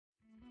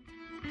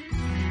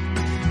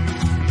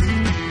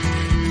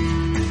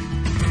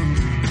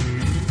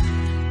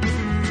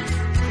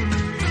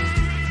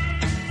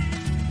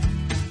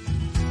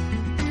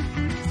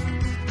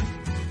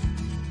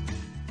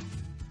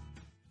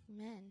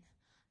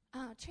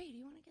Trey, do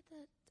you want to get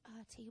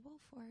the table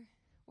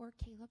or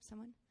Caleb,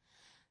 someone?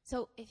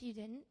 So if you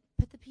didn't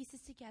put the pieces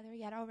together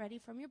yet already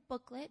from your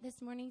booklet,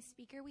 this morning's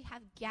speaker, we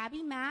have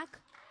Gabby Mack,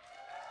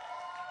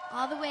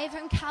 all the way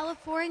from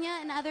California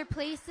and other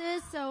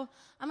places. So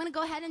I'm going to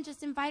go ahead and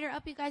just invite her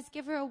up. You guys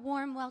give her a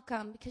warm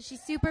welcome because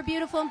she's super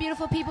beautiful and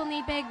beautiful people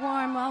need big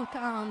warm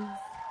welcomes.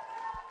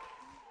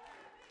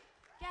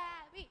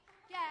 Gabby,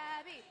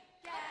 Gabby,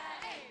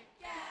 Gabby,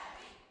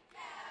 Gabby,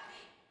 Gabby,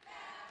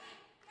 Gabby,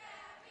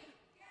 Gabby,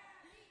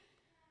 Gabby.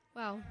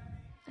 Wow.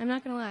 I'm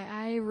not going to lie.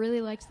 I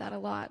really liked that a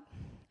lot.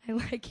 I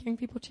like hearing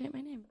people chant my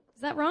name.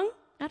 Is that wrong?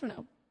 I don't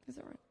know. Is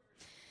it wrong?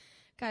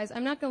 Guys,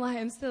 I'm not going to lie.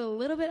 I'm still a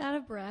little bit out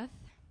of breath.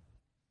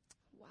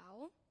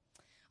 Wow.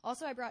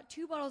 Also, I brought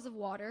 2 bottles of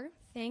water.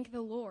 Thank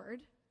the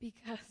Lord,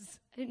 because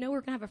I didn't know we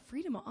were going to have a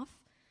freedom off.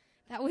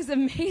 That was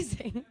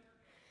amazing.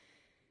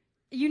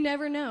 You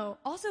never know.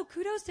 Also,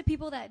 kudos to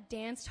people that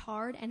danced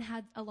hard and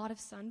had a lot of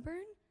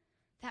sunburn.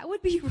 That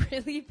would be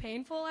really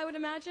painful, I would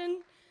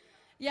imagine.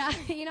 Yeah,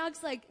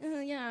 it's like,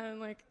 I'm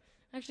like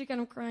actually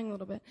kind of crying a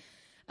little bit.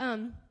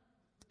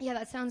 Yeah,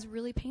 that sounds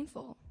really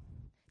painful.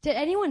 Did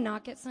anyone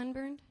not get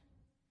sunburned?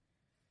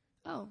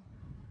 Oh,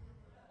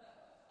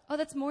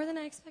 that's more than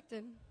I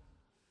expected.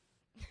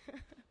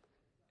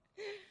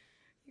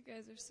 You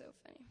guys are so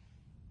funny.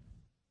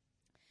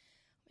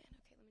 Man,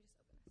 okay, let me just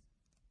open this.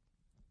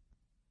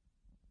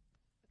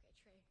 Okay,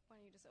 Trey, why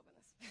don't you just open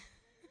this?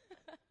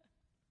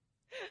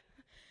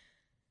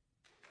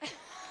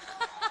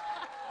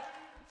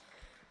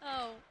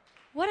 Oh,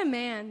 what a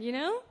man,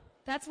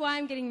 That's why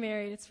I'm getting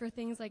married. It's for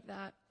things like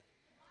that.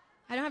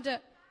 I don't have to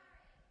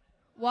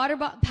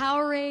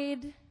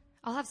Powerade.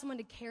 I'll have someone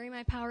to carry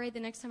my Powerade the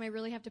next time I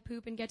really have to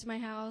poop and get to my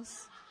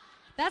house.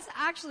 That's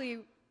actually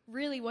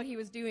really what he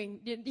was doing.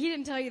 He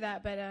didn't tell you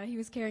that, but he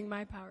was carrying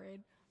my Powerade.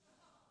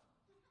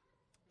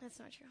 That's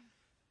not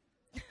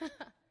true.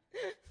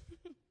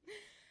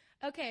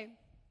 Okay.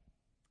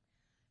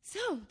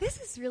 So, this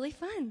is really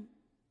fun.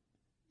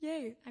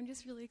 Yay. I'm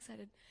just really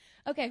excited.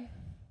 Okay.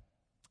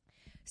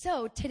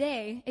 So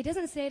today, it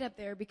doesn't say it up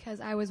there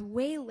because I was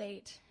way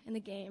late in the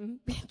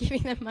game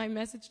giving them my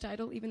message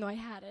title, even though I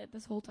had it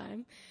this whole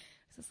time.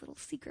 It's this little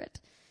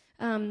secret.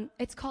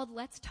 It's called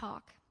Let's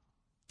Talk.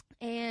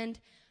 And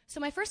so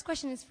my first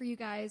question is for you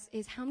guys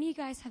is how many of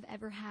you guys have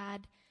ever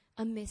had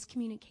a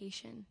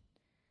miscommunication?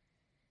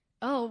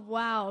 Oh,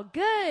 wow.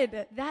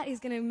 Good. That is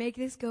going to make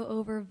this go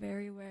over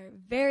very,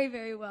 very,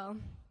 very well.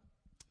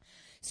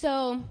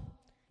 So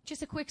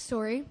just a quick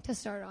story to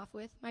start off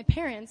with. My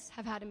parents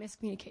have had a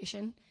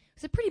miscommunication. It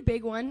was a pretty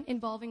big one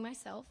involving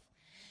myself.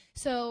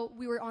 So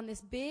we were on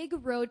this big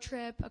road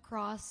trip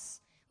across,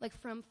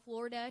 from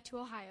Florida to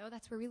Ohio.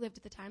 That's where we lived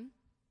at the time.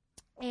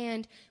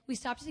 And we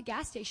stopped at a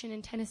gas station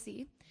in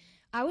Tennessee.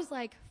 I was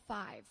 5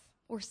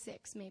 or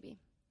 6 maybe.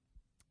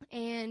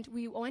 And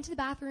we went to the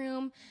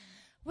bathroom,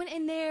 went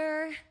in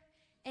there,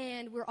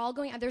 and we're all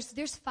going out.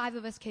 There's 5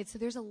 of us kids, so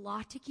there's a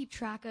lot to keep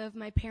track of.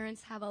 My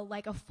parents have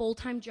a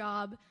full-time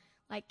job,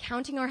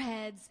 counting our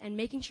heads and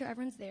making sure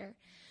everyone's there.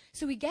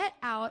 So we get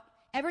out,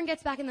 everyone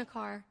gets back in the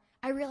car.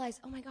 I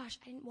realize, oh my gosh,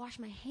 I didn't wash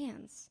my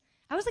hands.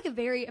 I was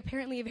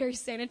apparently a very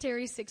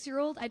sanitary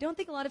 6-year-old. I don't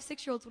think a lot of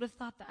 6-year-olds would have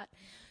thought that.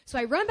 So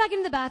I run back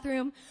into the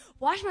bathroom,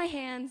 wash my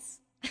hands,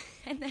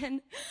 and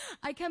then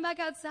I come back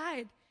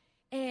outside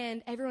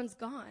and everyone's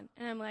gone.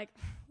 And I'm like,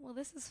 well,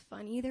 this is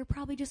funny. They're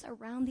probably just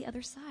around the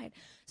other side.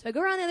 So I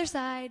go around the other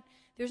side.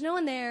 There's no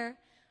one there.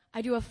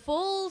 I do a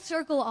full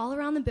circle all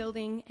around the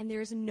building, and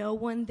there's no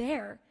one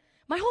there.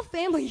 My whole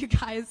family, you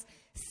guys,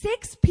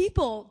 6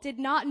 people did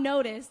not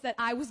notice that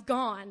I was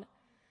gone.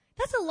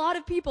 That's a lot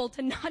of people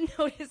to not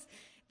notice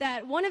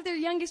that one of their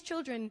youngest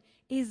children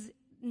is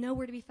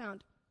nowhere to be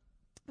found.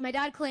 My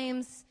dad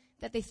claims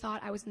that they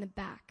thought I was in the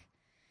back,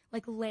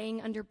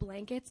 laying under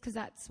blankets, because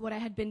that's what I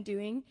had been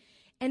doing.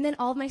 And then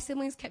all of my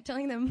siblings kept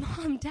telling them,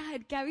 Mom,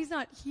 Dad, Gabby's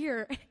not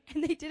here.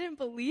 And they didn't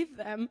believe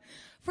them.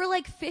 For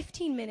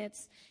 15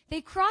 minutes, they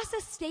cross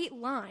a state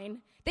line.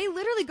 They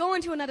literally go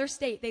into another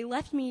state. They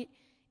left me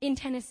in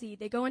Tennessee.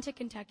 They go into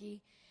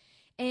Kentucky.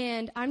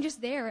 And I'm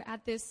just there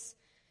at this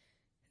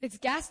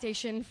gas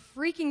station,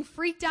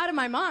 freaked out of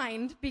my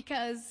mind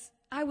because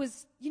I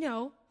was, what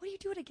do you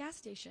do at a gas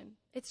station?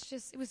 It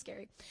was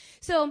scary.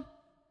 So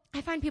I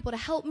find people to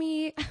help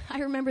me. I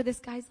remember this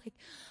guy's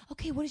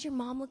okay, what does your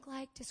mom look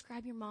like?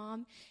 Describe your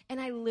mom.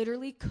 And I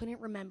literally couldn't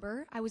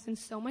remember. I was in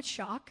so much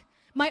shock.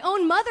 My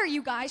own mother,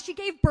 you guys, she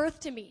gave birth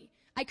to me.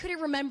 I couldn't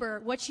remember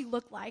what she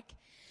looked like.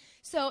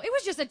 So it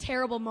was just a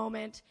terrible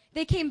moment.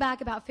 They came back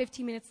about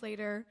 15 minutes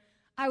later.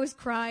 I was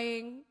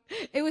crying.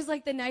 It was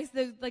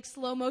the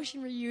slow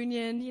motion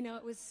reunion.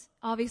 It was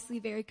obviously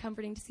very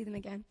comforting to see them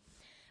again.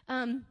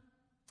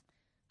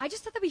 I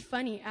just thought that'd be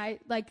funny.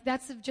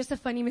 That's just a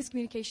funny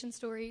miscommunication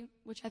story,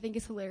 which I think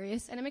is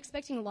hilarious. And I'm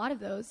expecting a lot of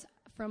those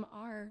from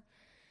our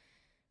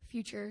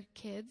future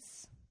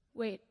kids.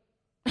 Wait.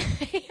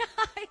 It's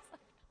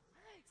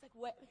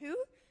what? Who?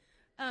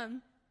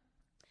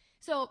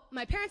 So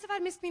my parents have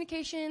had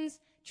miscommunications.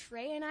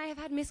 Trey and I have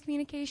had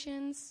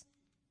miscommunications.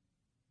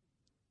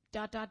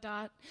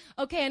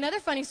 Okay, another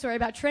funny story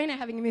about Trey and I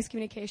having a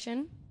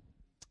miscommunication.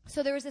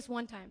 So there was this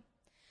one time.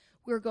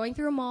 We were going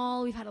through a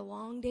mall. We've had a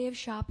long day of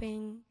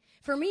shopping.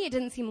 For me, it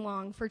didn't seem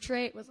long. For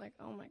Trey, it was like,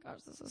 oh my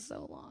gosh, this is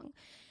so long.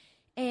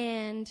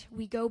 And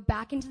we go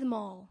back into the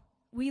mall.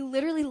 We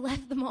literally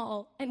left the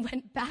mall and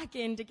went back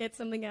in to get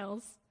something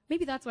else.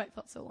 Maybe that's why it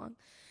felt so long.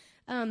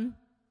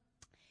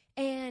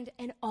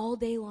 And all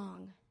day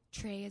long,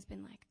 Trey has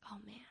been like, oh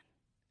man,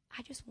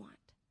 I just want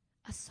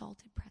a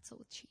salted pretzel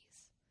with cheese.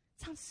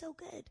 Sounds so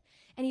good.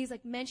 And he's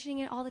like mentioning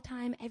it all the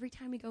time. Every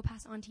time we go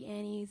past Auntie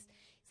Annie's,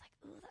 he's like,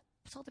 oh, that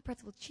salted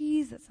pretzel with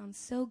cheese, that sounds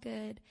so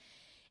good.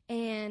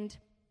 And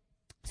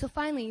so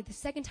finally, the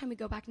second time we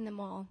go back in the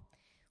mall,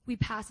 we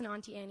pass an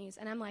Auntie Annie's,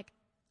 and I'm like,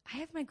 I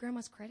have my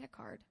grandma's credit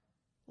card.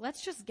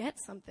 Let's just get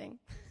something.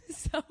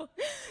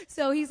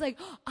 So he's like,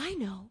 oh, I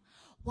know.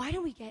 Why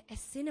don't we get a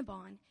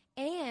Cinnabon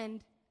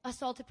and a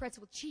salted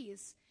pretzel with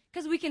cheese?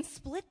 Because we can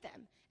split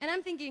them. And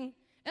I'm thinking,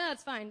 oh,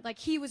 that's fine. Like,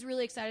 he was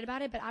really excited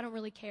about it, but I don't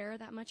really care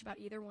that much about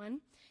either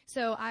one.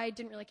 So I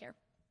didn't really care.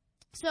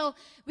 So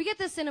we get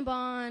the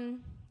Cinnabon,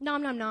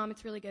 nom, nom, nom,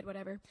 it's really good,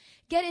 whatever.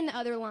 Get in the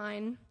other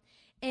line,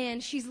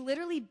 and she's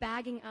literally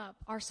bagging up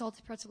our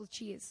salted pretzel with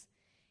cheese.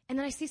 And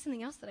then I see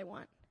something else that I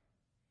want.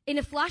 In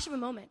a flash of a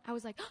moment, I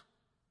was like, oh,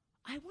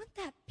 I want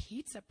that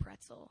pizza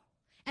pretzel.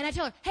 And I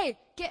tell her, hey,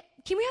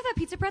 can we have that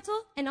pizza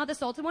pretzel and not the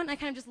salted one? I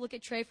kind of just look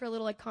at Trey for a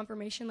little, like,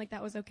 confirmation, like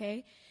that was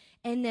okay.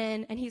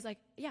 And he's like,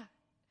 yeah.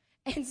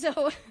 And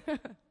so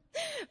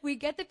we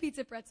get the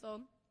pizza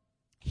pretzel.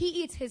 He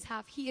eats his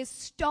half. He is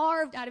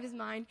starved out of his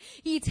mind.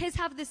 He eats his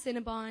half of the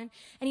Cinnabon,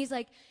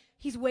 and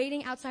he's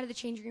waiting outside of the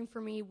changing room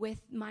for me with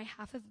my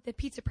half of the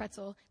pizza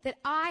pretzel that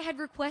I had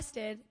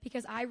requested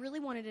because I really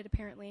wanted it,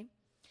 apparently.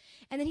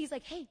 And then he's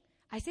like, hey,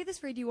 I saved this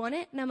for you. Do you want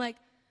it? And I'm like,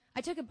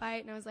 I took a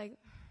bite, and I was like,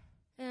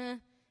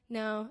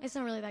 no, it's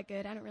not really that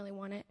good. I don't really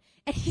want it.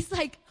 And he's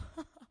like,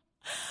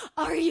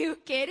 are you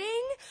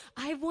kidding?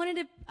 I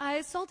wanted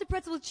a salted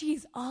pretzel with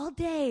cheese all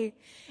day.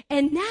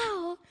 And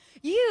now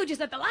you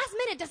just at the last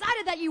minute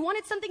decided that you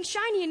wanted something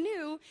shiny and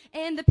new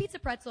and the pizza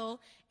pretzel.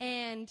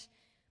 And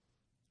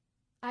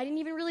I didn't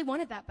even really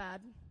want it that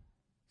bad.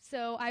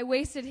 So I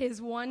wasted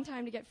his one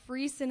time to get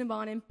free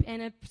Cinnabon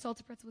and a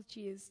salted pretzel with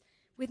cheese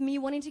with me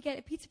wanting to get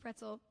a pizza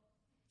pretzel.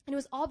 And it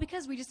was all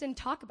because we just didn't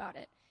talk about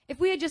it. If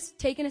we had just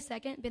taken a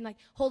second and been like,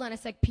 hold on a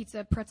sec,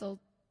 pizza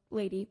pretzel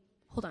lady,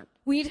 hold on.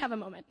 We need to have a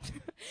moment.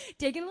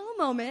 Taking a little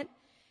moment.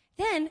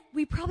 Then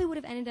we probably would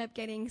have ended up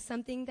getting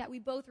something that we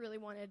both really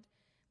wanted.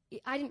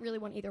 I didn't really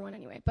want either one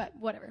anyway, but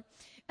whatever.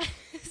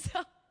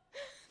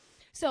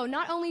 So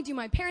not only do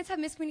my parents have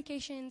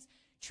miscommunications,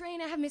 Trey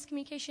and I have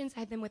miscommunications, I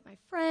have them with my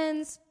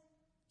friends,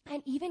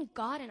 and even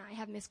God and I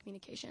have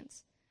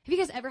miscommunications. Have you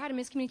guys ever had a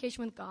miscommunication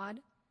with God?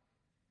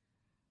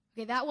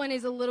 Okay, that one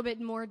is a little bit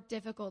more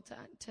difficult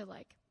to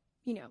like,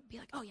 be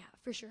like, oh yeah,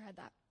 for sure had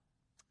that.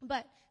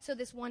 But, so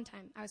this one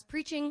time, I was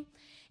preaching,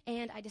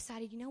 and I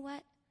decided, you know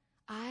what?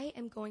 I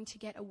am going to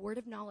get a word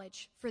of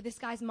knowledge for this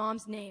guy's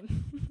mom's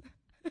name.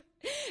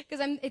 Because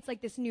it's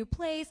like this new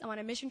place, I'm on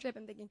a mission trip,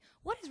 I'm thinking,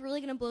 what is really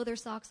going to blow their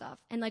socks off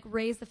and like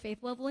raise the faith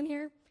level in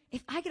here?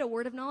 If I get a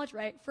word of knowledge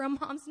right for a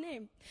mom's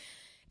name.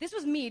 This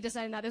was me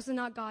deciding that. This was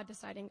not God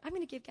deciding, I'm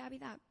going to give Gabby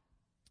that.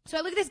 So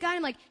I look at this guy, and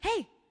I'm like,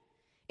 hey,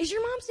 is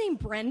your mom's name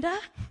Brenda?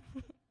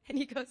 And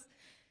he goes,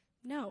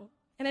 no.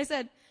 And I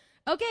said,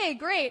 okay,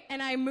 great.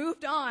 And I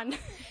moved on.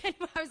 And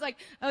I was like,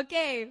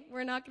 okay,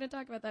 we're not going to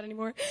talk about that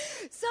anymore.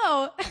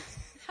 So God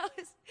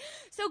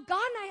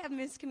and I have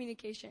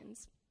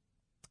miscommunications.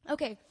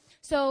 Okay,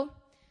 so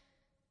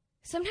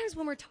sometimes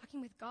when we're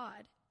talking with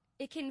God,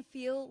 it can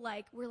feel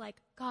like we're like,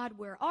 God,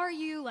 where are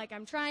you? Like,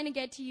 I'm trying to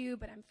get to you,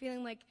 but I'm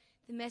feeling like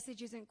the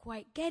message isn't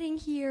quite getting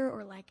here,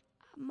 or like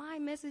my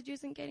message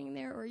isn't getting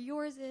there, or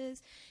yours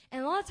is.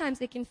 And a lot of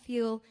times it can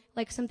feel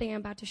like something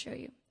I'm about to show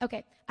you.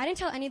 Okay, I didn't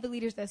tell any of the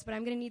leaders this, but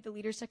I'm going to need the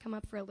leaders to come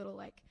up for a little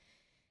like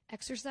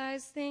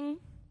exercise thing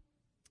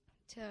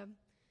to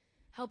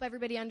help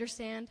everybody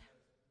understand.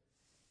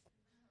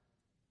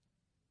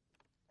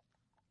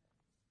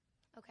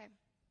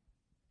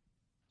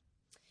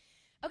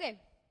 Okay.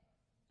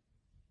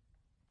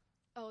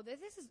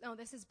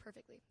 This is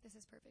perfectly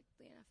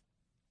enough.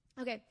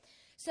 Okay,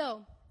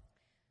 so,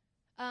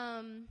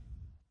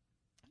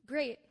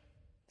 great.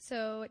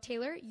 So,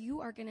 Taylor,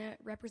 you are going to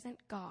represent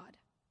God.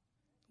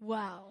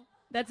 Wow,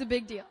 that's a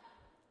big deal.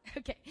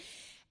 Okay,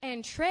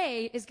 and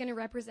Trey is going to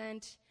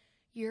represent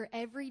your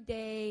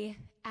everyday,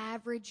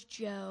 average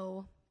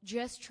Joe,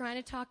 just trying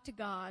to talk to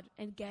God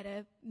and get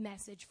a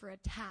message for a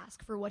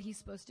task for what he's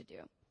supposed to do.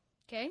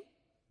 Okay?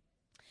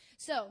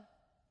 So,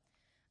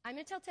 I'm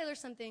going to tell Taylor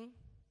something,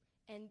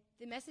 and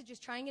the message is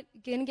going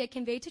to get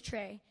conveyed to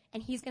Trey,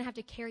 and he's going to have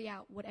to carry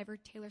out whatever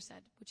Taylor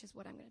said, which is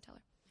what I'm going to tell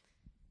her.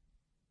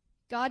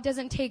 God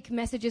doesn't take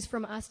messages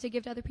from us to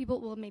give to other people.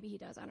 Well, maybe he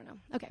does. I don't know.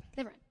 Okay,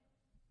 never mind.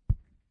 Don't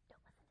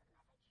listen to the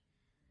message.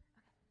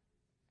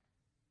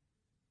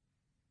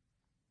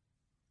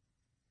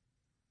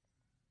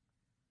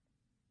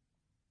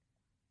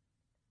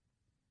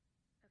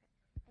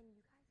 Okay. And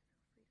you guys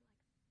feel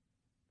free to, like,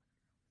 look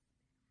around.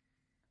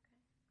 Okay?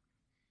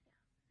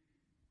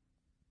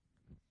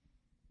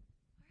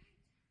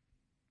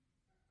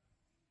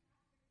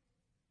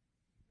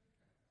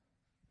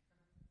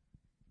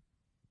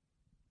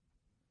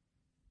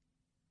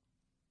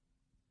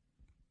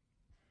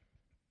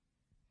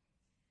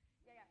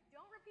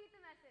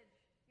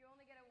 You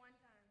only get it one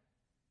time.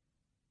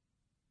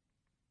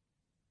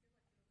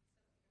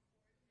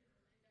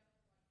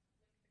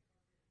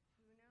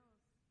 Who knows?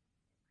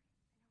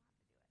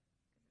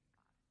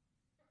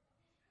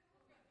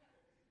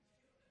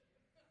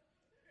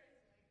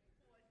 Hey,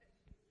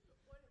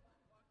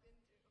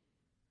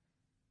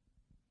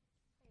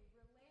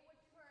 relay what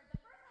you heard. The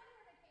first time you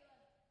heard it,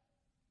 Caleb.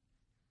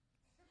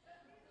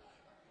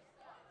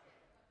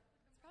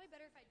 It's probably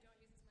better if I don't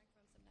use this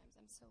microphone sometimes.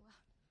 I'm so loud.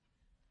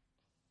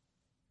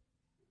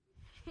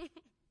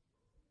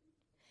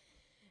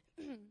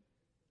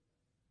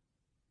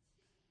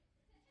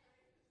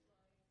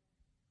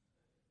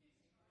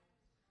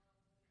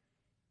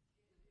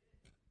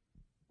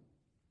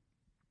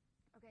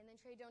 Okay, and then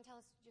Trey, don't tell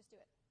us, just do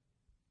it.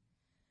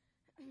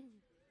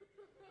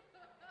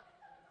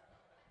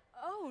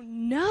 Oh,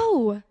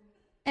 no.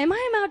 Am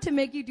I about to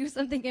make you do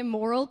something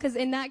immoral? Because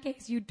in that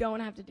case, you don't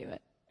have to do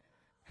it.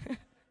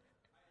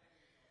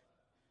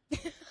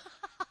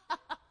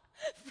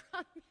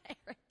 From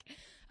Eric.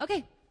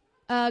 Okay,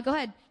 go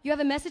ahead. You have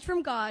a message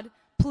from God.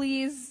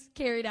 Please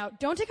carry it out.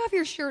 Don't take off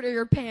your shirt or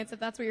your pants if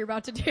that's what you're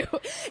about to do.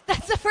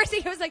 That's the first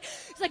thing I was like,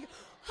 it's like,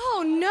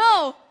 oh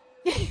no.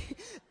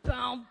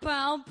 Bow,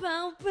 bow,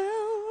 bow,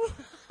 bow.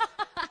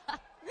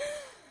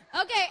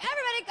 Okay,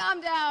 everybody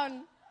calm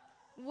down.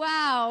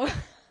 Wow.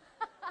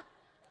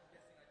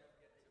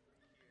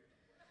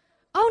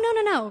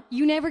 Oh, no.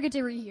 You never get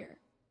to rehear.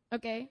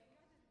 Okay?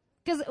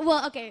 Because,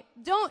 well, okay,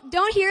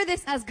 don't hear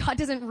this as God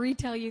doesn't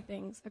retell you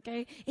things,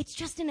 okay? It's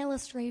just an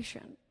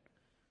illustration.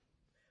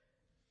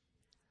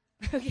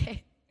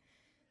 Okay.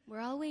 We're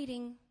all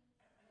waiting.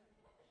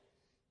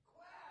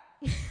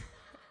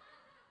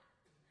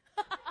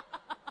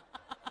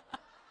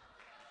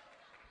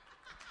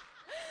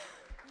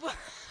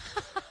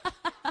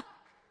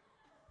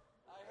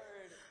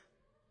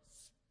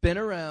 Spin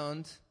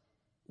around,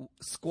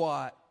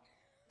 squat,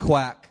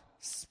 quack,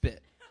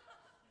 spit.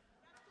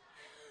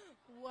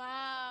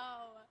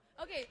 Wow.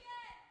 Okay,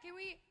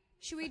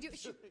 should we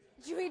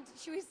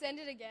send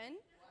it again?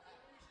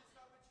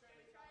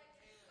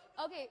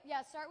 Okay,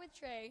 yeah, start with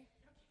Trey.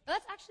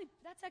 That's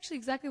actually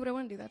exactly what I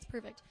want to do. That's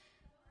perfect.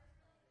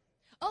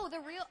 Oh,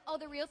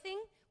 the real thing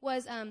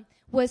was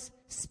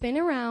spin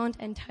around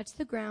and touch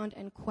the ground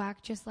and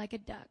quack just like a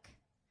duck.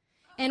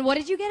 And what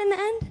did you get in the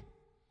end?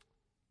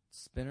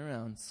 Spin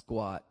around,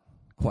 squat,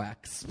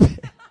 quack,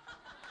 spit.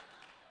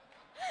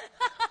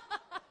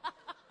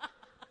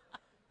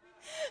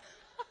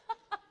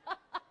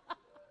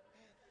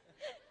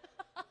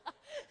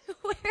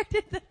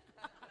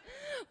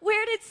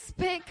 Where did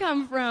spit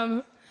come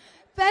from?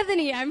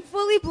 Bethany, I'm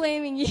fully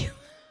blaming you.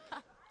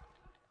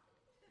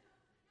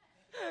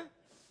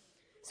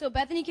 So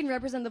Bethany can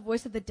represent the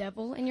voice of the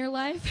devil in your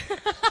life?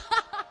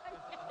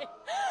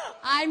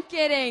 I'm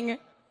kidding. Or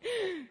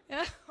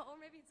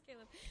maybe it's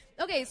Caleb.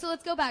 Okay, so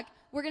let's go back.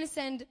 We're going to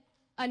send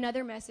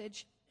another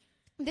message.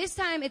 This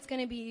time it's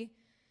going to be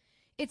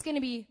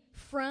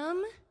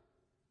from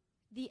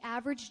the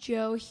average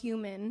Joe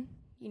human,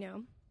 you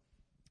know.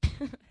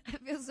 I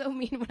feel so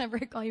mean whenever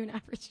I call you an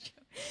average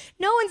Joe.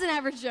 No one's an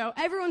average Joe.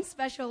 Everyone's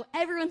special.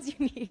 Everyone's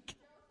unique.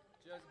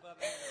 Joe's above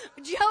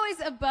average. Joe is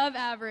above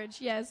average,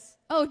 yes.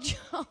 Oh,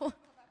 Joe.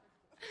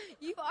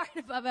 You are an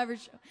above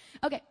average Joe.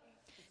 Okay,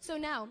 so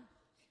now.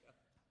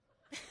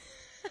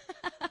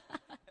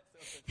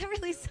 That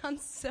really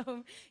sounds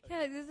so,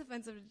 yeah, this is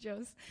offensive to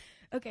Joes.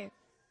 Okay.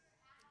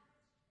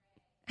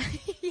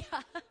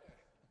 Yeah.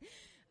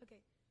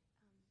 Okay.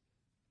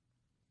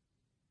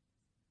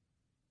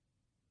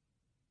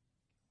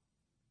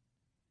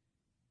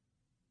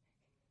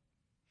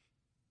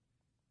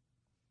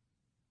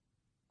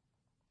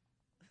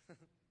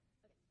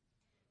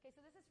 Okay,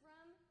 so this is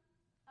from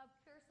a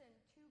person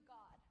to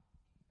God.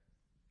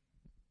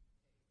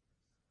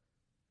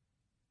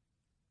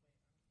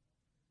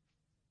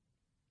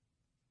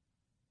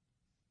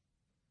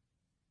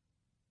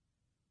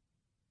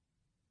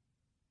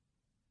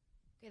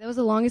 Okay, that was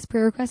the longest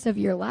prayer request of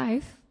your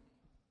life.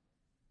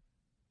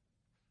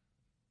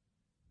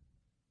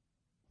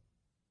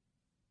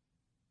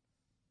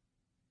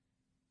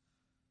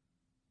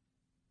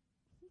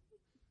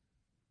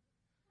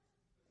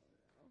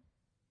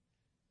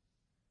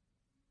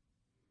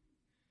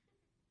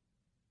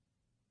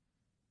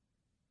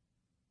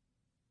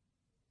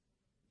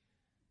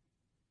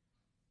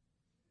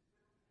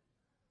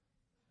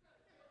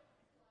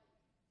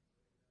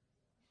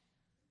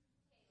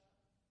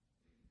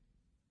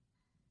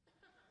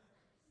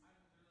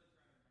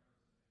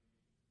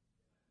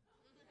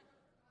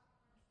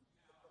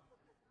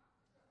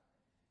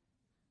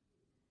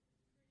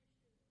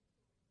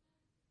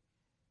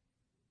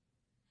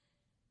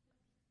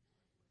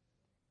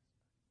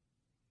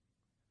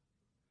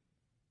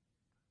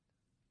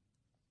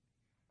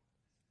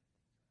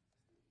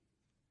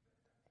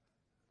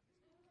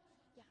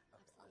 Yeah,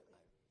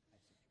 absolutely.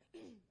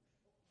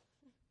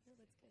 No,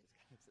 that's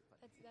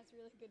good. That's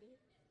really good to hear.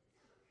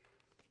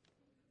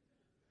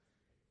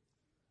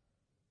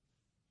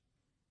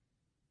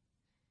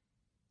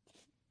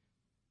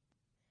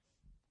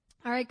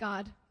 All right,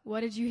 God,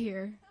 what did you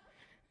hear?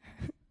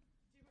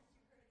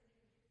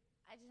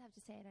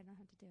 to say it. I don't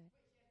have to do it.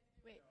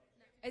 Wait,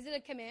 is it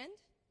a command?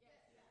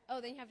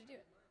 Oh, then you have to do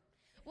it.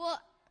 Well,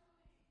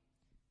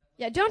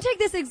 yeah, don't take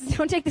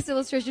this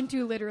illustration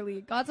too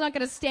literally. God is not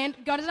going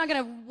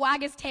to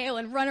wag his tail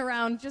and run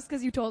around just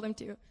because you told him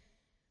to.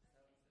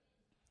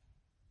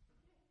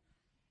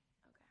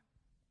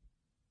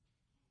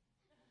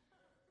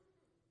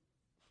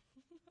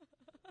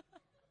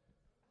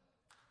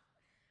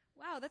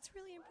 Wow, that's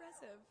really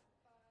impressive.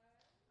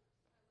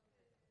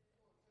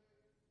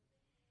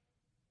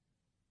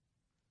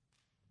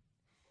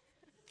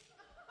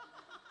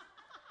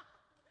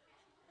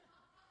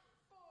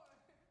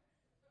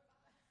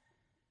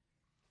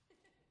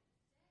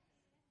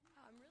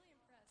 Wow, I'm really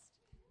impressed.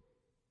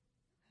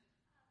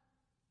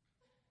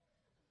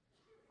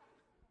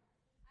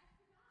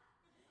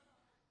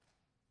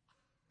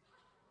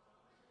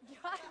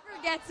 God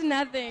forgets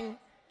nothing.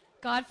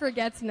 God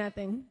forgets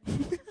nothing.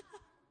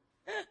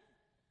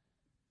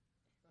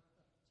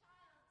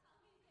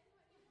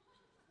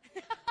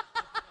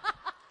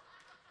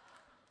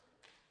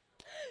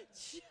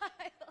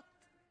 Child.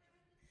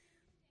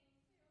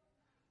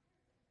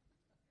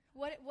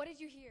 What did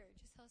you hear?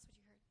 Just tell us what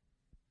you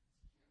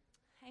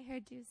heard. I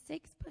heard do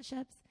 6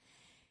 push-ups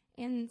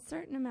and a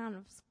certain amount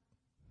of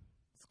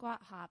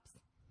squat hops.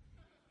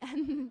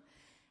 And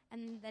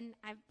then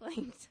I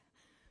blinked.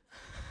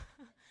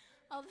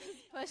 All those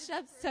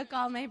push-ups took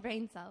all my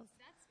brain cells.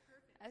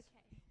 That's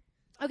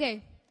perfect.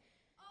 Okay.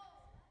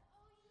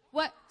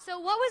 What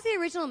was the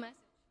original message?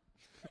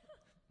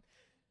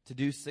 To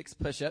do 6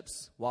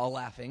 push-ups while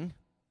laughing.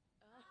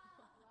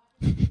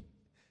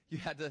 You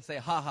had to say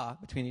ha-ha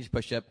between each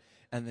push-up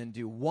and then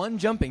do 1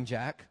 jumping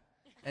jack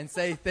and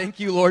say, thank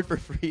you, Lord, for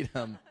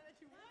freedom.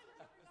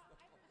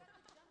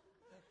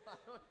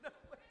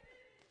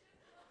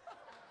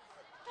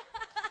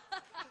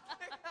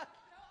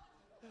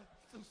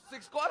 Some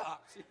 6 squat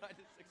hops. I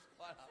did 6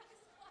 squat hops.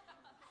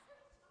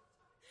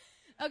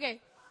 Okay.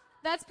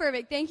 That's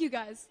perfect. Thank you,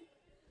 guys.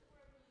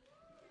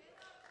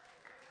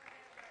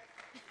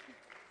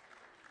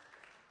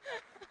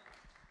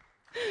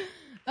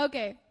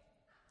 Okay.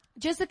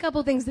 Just a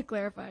couple things to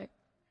clarify.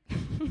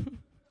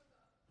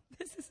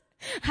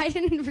 I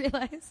didn't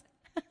realize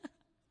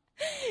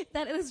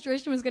that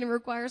illustration was going to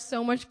require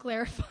so much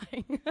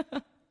clarifying.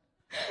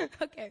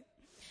 Okay.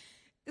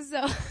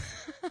 So,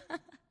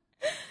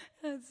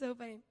 that's so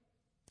funny.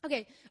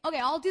 Okay,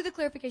 I'll do the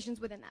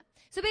clarifications within that.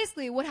 So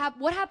basically, what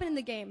happened in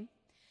the game?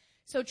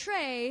 So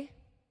Trey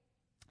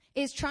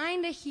is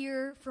trying to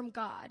hear from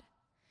God,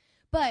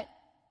 but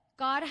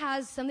God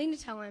has something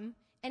to tell him,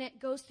 and it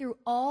goes through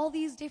all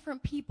these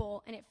different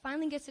people, and it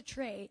finally gets to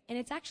Trey, and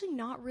it's actually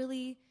not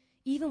really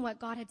even what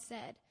God had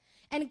said.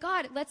 And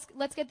God,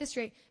 let's get this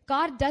straight.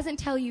 God doesn't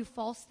tell you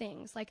false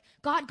things. Like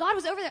God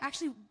was over there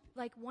actually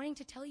like wanting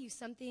to tell you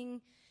something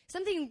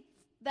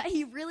that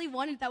he really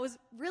wanted, that was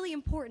really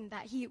important,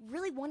 that he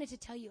really wanted to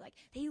tell you, like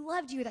that he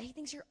loved you, that he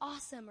thinks you're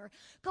awesome, or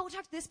go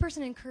talk to this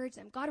person and encourage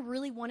them. God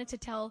really wanted to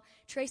tell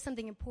Trey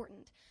something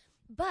important.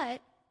 But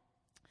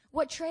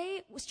what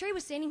Trey was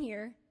standing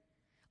here,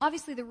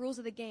 obviously the rules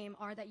of the game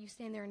are that you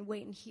stand there and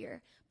wait and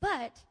hear.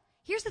 But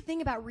here's the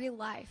thing about real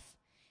life,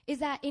 is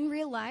that in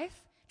real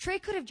life, Trey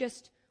could have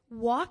just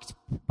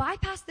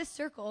bypassed this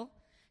circle,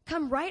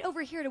 come right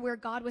over here to where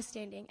God was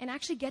standing, and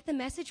actually get the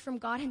message from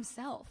God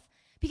himself.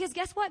 Because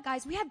guess what,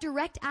 guys? We have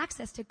direct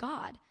access to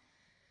God.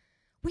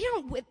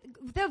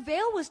 The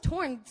veil was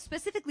torn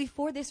specifically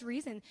for this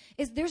reason.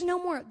 There's no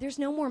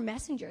more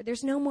messenger.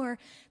 There's no more,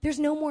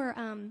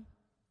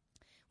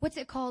 what's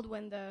it called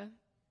when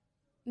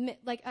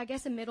I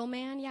guess a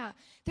middleman? Yeah.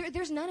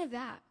 There's none of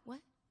that. What?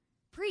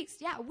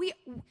 Priest. Yeah.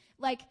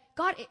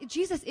 God,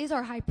 Jesus is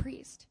our high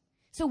priest.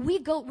 So we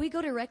go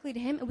directly to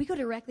him, and we go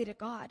directly to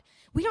God.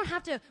 We don't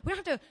have to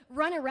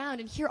run around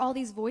and hear all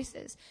these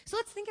voices. So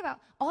let's think about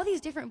all these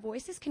different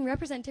voices can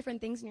represent different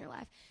things in your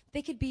life.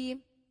 They could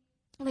be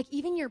like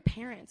even your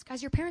parents.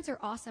 Guys, your parents are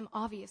awesome,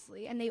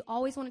 obviously, and they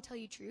always want to tell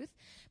you truth.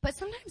 But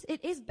sometimes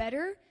it is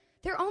better.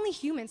 They're only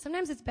human.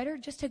 Sometimes it's better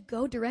just to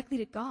go directly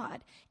to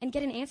God and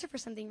get an answer for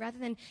something rather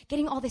than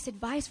getting all this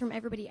advice from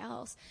everybody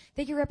else.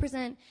 They can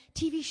represent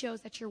TV shows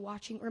that you're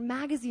watching or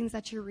magazines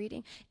that you're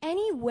reading.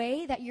 Any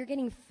way that you're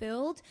getting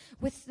filled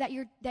with, that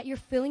you're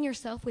filling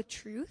yourself with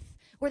truth,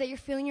 or that you're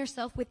filling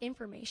yourself with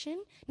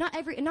information. Not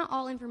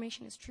all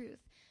information is truth.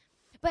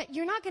 But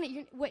you're not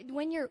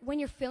when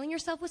you're filling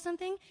yourself with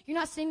something, you're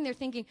not sitting there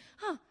thinking,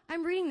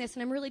 I'm reading this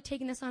and I'm really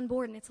taking this on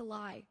board and it's a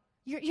lie.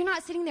 You're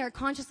not sitting there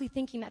consciously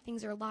thinking that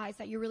things are lies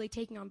that you're really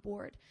taking on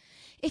board.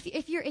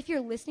 If you're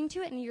listening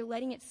to it and you're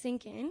letting it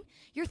sink in,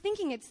 you're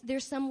thinking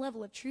there's some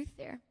level of truth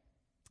there.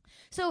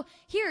 So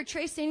here,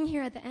 Trey's standing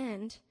here at the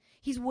end.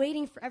 He's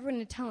waiting for everyone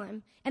to tell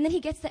him. And then he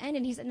gets to the end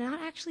and he's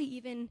not actually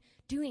even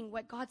doing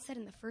what God said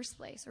in the first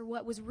place or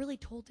what was really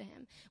told to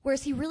him.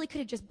 Whereas he really could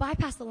have just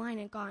bypassed the line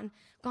and gone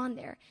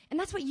there. And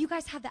that's what you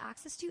guys have the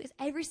access to, is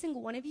every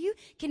single one of you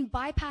can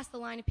bypass the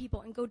line of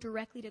people and go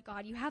directly to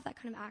God. You have that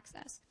kind of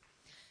access.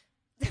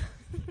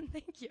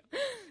 Thank you.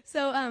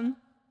 So,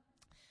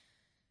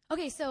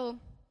 okay, so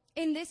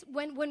in this,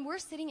 when we're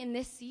sitting in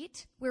this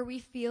seat where we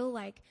feel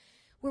like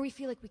we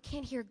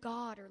can't hear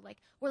God, or like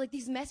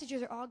these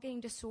messages are all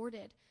getting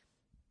distorted.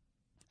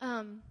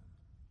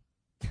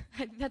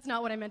 That's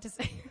not what I meant to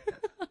say.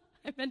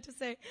 I meant to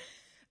say,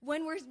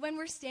 when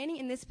we're standing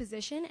in this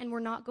position and we're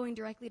not going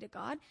directly to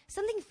God,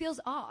 something feels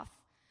off.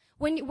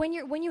 When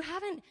you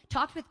haven't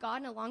talked with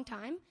God in a long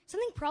time,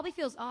 something probably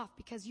feels off,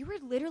 because you were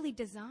literally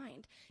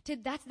designed to.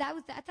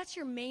 That's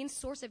your main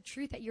source of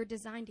truth that you're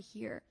designed to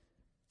hear.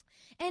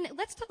 And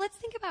let's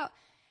think about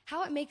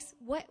how it makes,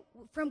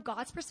 from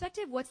God's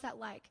perspective, what's that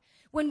like?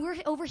 When we're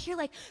over here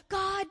like,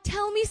 God,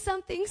 tell me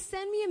something,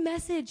 send me a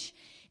message.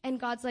 And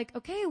God's like,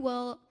 okay,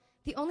 well,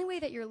 the only way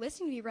that you're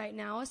listening to me right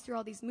now is through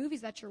all these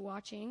movies that you're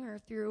watching, or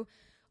through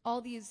all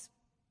the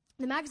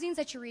magazines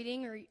that you're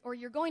reading, or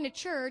you're going to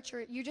church,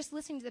 or you're just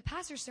listening to the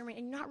pastor's sermon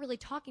and you're not really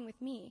talking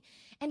with me.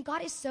 And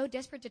God is so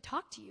desperate to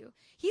talk to you.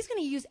 He's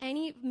going to use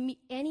any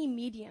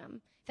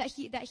medium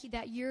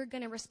that you're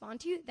going to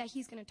respond to, that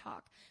he's going to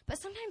talk. But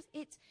sometimes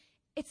it's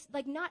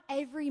like not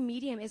every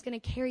medium is going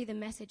to carry the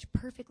message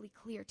perfectly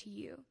clear to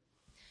you.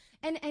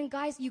 And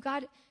guys, you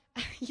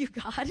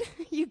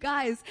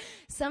guys,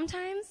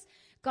 sometimes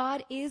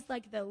God is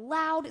like the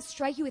loud,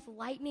 strike you with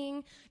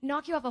lightning,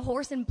 knock you off a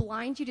horse and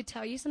blind you to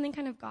tell you something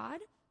kind of God.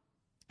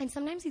 And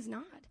sometimes he's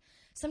not.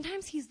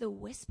 Sometimes he's the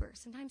whisper.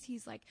 Sometimes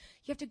he's like,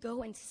 you have to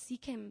go and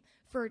seek him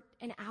for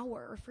an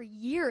hour or for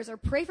years, or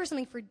pray for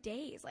something for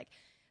days. Like,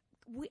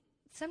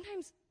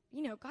 sometimes,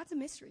 God's a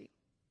mystery.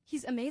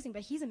 He's amazing,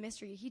 but he's a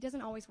mystery. He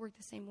doesn't always work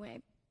the same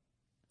way.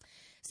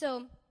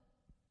 So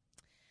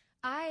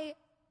I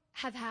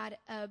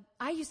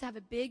used to have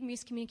a big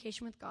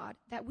miscommunication with God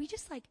that we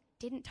just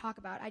didn't talk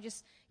about. I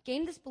just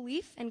gained this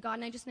belief, and God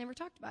and I just never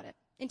talked about it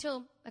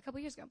until a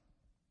couple years ago.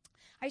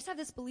 I used to have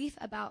this belief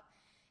about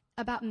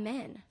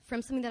men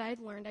from something that I had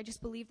learned. I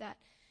just believed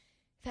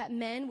that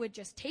men would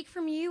just take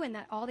from you, and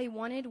that all they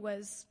wanted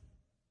was,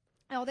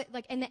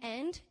 in the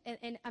end,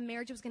 and a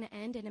marriage was going to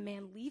end in a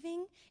man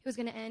leaving. It was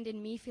going to end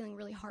in me feeling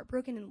really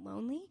heartbroken and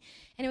lonely.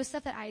 And it was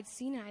stuff that I had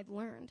seen and I'd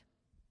learned.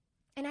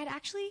 And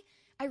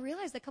I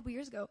realized a couple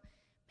years ago,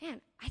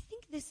 man, I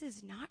think this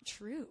is not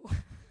true.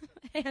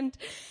 And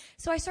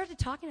so I started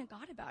talking to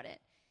God about it,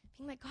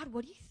 being like, God,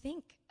 what do you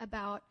think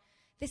about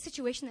this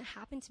situation that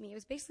happened to me? It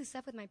was basically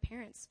stuff with my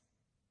parents.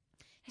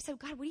 I said,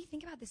 God, what do you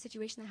think about this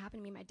situation that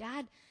happened to me? My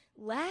dad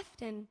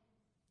left, and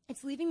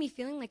it's leaving me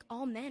feeling like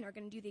all men are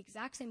going to do the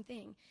exact same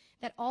thing,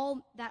 they're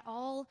all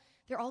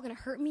going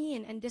to hurt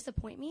me and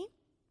disappoint me.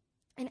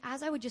 And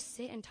as I would just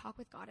sit and talk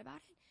with God about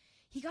it,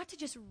 he got to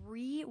just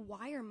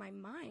rewire my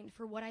mind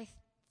for what I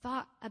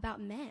thought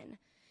about men.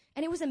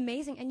 And it was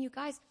amazing. And you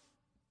guys,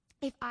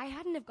 if I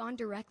hadn't have gone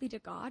directly to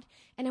God,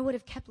 and I would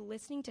have kept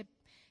listening to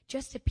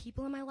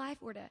people in my life,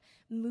 or to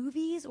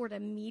movies, or to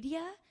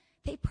media,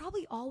 they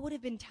probably all would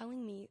have been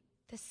telling me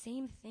the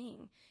same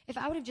thing. If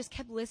I would have just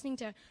kept listening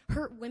to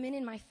hurt women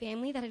in my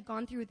family that had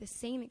gone through the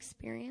same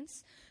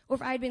experience, or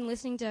if I had been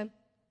listening to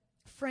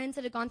friends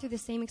that had gone through the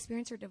same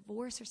experience, or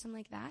divorce, or something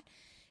like that,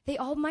 they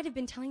all might have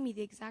been telling me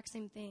the exact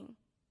same thing.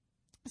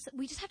 So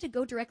we just have to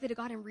go directly to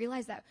God and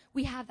realize that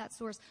we have that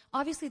source.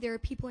 Obviously, there are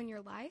people in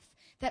your life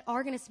that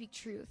are going to speak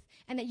truth,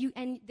 and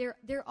there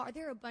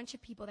are a bunch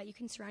of people that you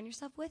can surround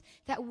yourself with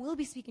that will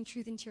be speaking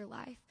truth into your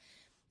life.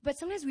 But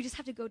sometimes we just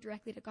have to go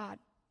directly to God,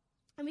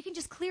 and we can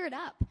just clear it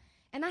up.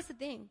 And that's the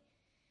thing,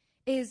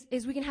 is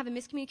we can have a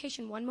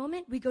miscommunication one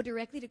moment, we go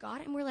directly to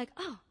God, and we're like,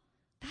 oh,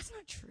 that's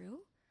not true.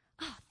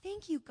 Oh,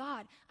 thank you,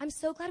 God. I'm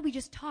so glad we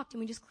just talked and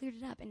we just cleared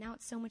it up, and now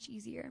it's so much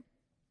easier.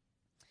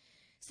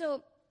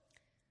 So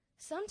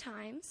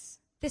sometimes,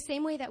 the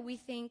same way that we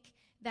think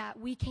that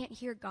we can't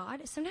hear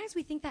God, sometimes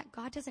we think that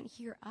God doesn't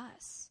hear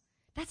us.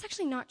 That's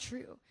actually not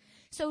true.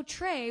 So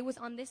Trey was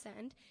on this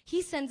end.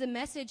 He sends a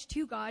message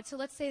to God. So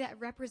let's say that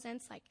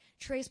represents like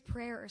Trey's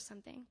prayer or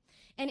something.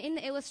 And in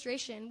the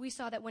illustration, we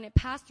saw that when it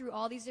passed through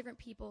all these different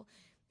people,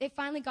 it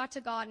finally got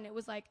to God, and it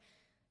was like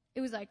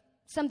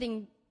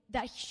something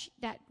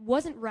that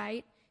wasn't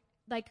right,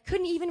 like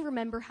couldn't even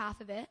remember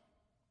half of it.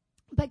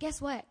 But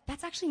guess what?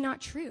 That's actually not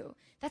true.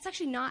 That's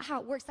actually not how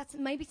it works. That's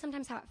maybe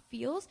sometimes how it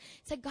feels.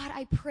 It's like, God,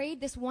 I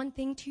prayed this one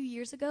thing 2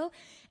 years ago,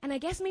 and I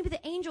guess maybe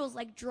the angels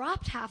like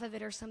dropped half of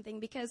it or something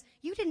because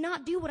you did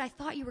not do what I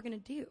thought you were going to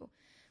do.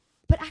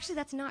 But actually,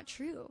 that's not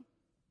true.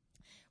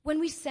 When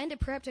we send a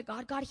prayer up to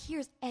God, God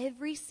hears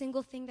every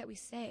single thing that we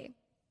say.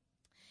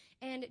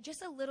 And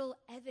just a little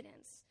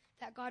evidence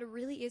that God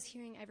really is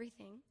hearing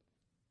everything.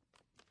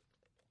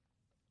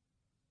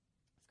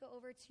 Let's go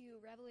over to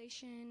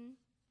Revelation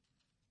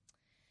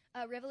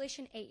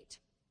 8.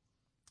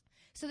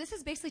 So this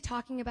is basically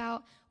talking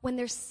about when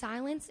there's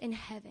silence in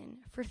heaven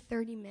for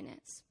 30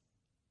 minutes.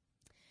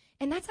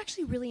 And that's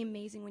actually really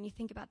amazing when you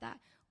think about that.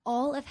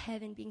 All of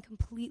heaven being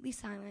completely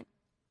silent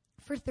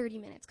for 30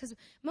 minutes. Because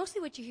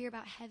mostly what you hear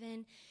about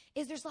heaven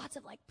is there's lots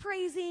of like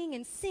praising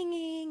and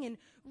singing and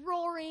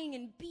roaring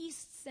and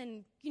beasts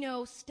and,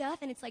 stuff.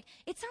 And it's like,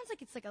 it sounds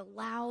like it's like a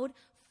loud,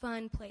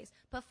 fun place.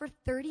 But for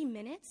 30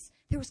 minutes,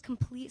 there was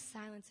complete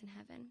silence in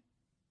heaven.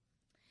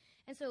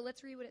 And so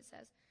let's read what it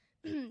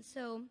says.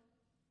 So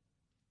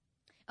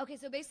Okay,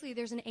 so basically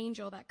there's an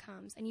angel that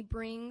comes, and he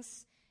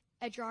brings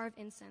a jar of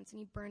incense, and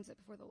he burns it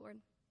before the Lord.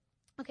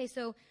 Okay,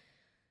 so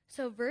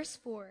verse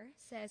 4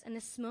 says, and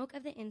the smoke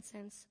of the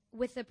incense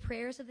with the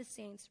prayers of the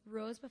saints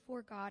rose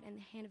before God in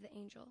the hand of the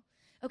angel.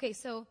 Okay,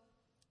 so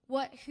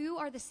who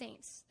are the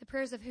saints? The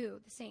prayers of who?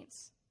 The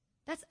saints.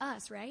 That's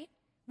us, right?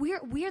 We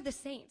are the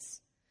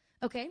saints.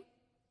 Okay?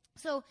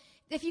 So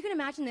if you can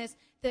imagine this,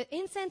 the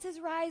incense is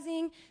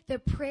rising, the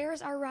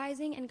prayers are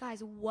rising, and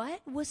guys, what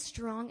was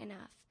strong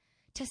enough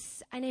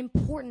and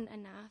important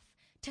enough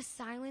to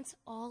silence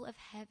all of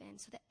heaven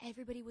so that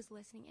everybody was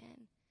listening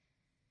in?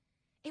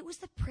 It was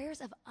the prayers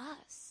of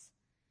us.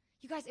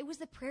 You guys, it was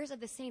the prayers of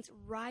the saints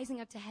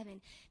rising up to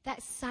heaven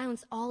that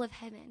silenced all of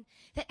heaven.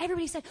 That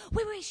everybody said,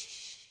 wait,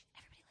 shh,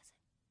 everybody listen.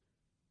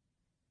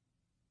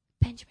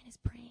 Benjamin is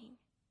praying.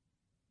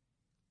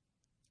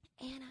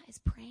 Anna is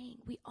praying.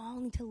 We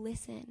all need to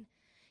listen.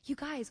 You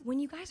guys, when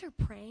you guys are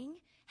praying,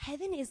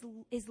 heaven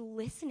is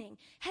listening.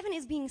 Heaven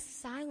is being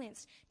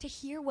silenced to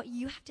hear what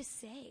you have to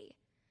say.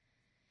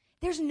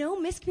 There's no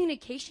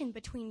miscommunication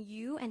between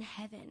you and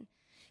heaven.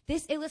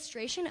 This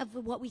illustration of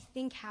what we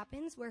think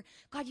happens, where,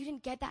 God, you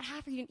didn't get that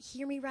half, or you didn't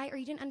hear me right, or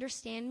you didn't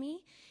understand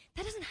me,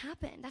 that doesn't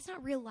happen. That's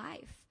not real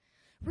life.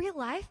 Real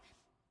life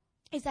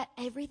is that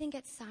everything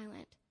gets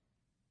silent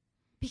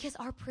because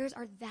our prayers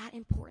are that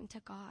important to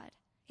God.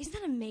 Isn't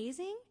that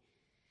amazing?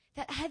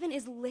 That heaven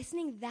is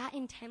listening that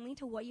intently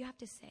to what you have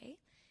to say?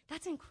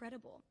 That's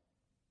incredible.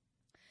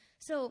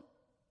 So,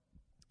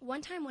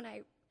 one time when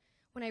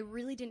I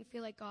really didn't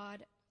feel like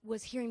God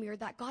was hearing me, or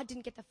that God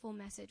didn't get the full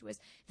message, was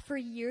for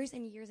years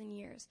and years and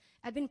years,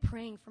 I've been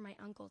praying for my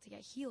uncle to get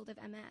healed of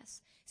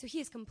MS. So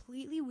he is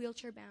completely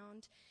wheelchair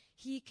bound.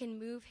 He can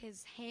move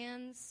his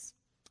hands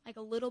like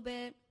a little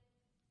bit,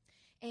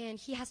 and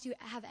he has to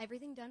have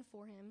everything done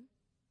for him.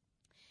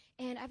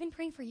 And I've been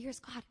praying for years,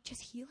 God,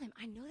 just heal him.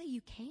 I know that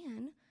you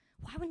can.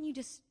 Why wouldn't you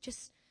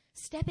just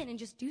step in and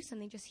just do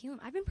something, just heal him?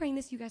 I've been praying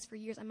this, you guys, for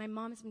years, and my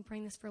mom has been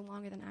praying this for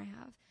longer than I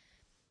have.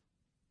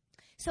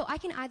 So I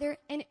can either,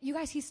 and you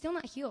guys, he's still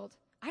not healed.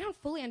 I don't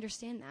fully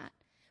understand that.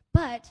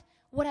 But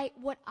what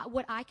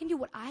I can do,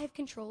 what I have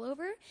control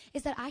over,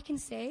 is that I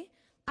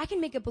can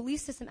make a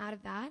belief system out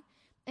of that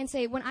and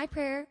say, when I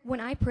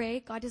pray,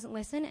 God doesn't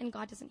listen and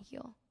God doesn't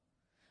heal.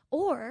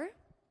 Or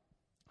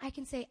I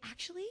can say,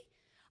 actually,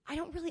 I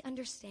don't really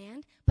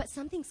understand, but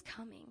something's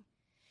coming.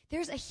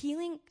 There's a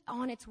healing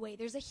on its way.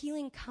 There's a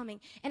healing coming.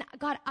 And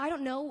God, I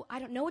don't know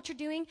what you're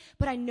doing,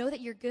 but I know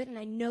that you're good, and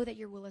I know that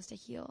your will is to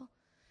heal.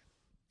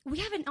 We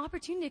have an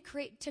opportunity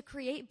to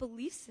create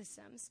belief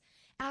systems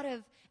out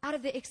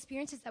of the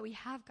experiences that we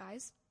have,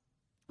 guys.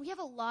 We have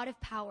a lot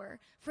of power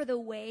for the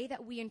way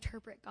that we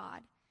interpret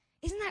God.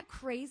 Isn't that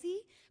crazy?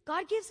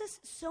 God gives us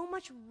so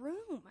much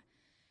room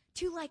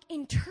to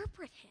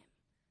interpret him.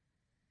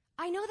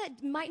 I know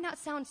that might not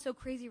sound so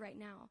crazy right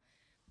now,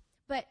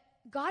 but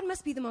God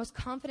must be the most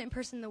confident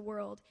person in the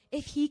world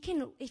if he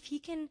can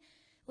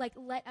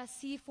let us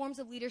see forms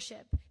of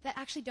leadership that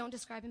actually don't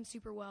describe him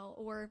super well,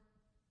 or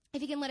if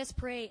he can let us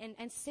pray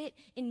and sit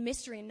in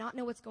mystery and not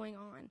know what's going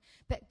on.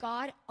 But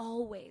God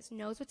always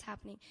knows what's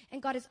happening.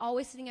 And God is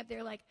always sitting up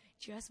there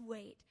just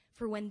wait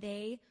for when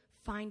they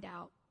find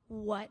out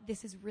what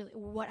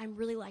I'm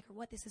really like, or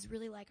what this is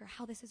really like, or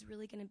how this is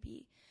really going to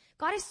be.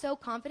 God is so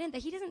confident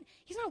that he's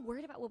not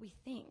worried about what we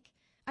think.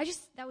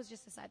 That was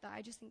just a side thought.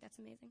 I just think that's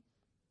amazing.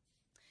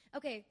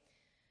 Okay,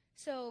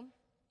 so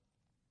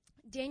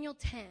Daniel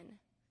 10.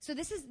 So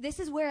this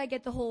is where I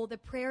get the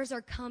prayers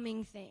are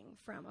coming thing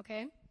from,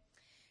 okay?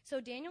 So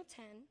Daniel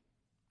 10,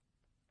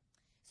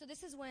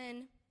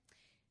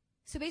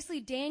 so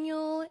basically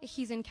Daniel,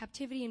 he's in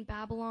captivity in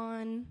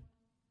Babylon.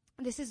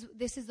 This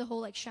is the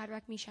whole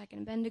Shadrach, Meshach,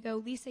 and Abednego.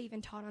 Lisa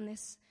even taught on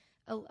this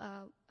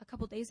a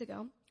couple days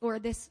ago, or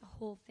this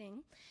whole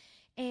thing.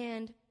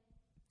 And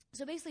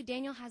so basically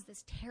Daniel has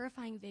this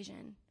terrifying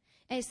vision.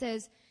 And it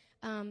says,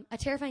 a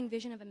terrifying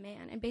vision of a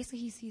man. And basically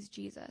he sees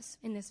Jesus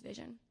in this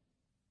vision.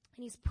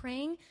 And he's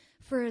praying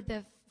for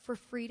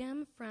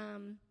freedom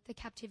from the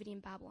captivity in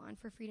Babylon,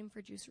 for freedom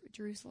for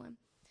Jerusalem.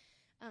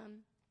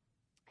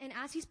 And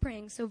as he's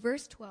praying, so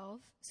verse 12,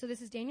 so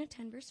this is Daniel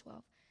 10, verse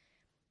 12.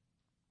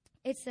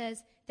 It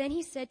says, then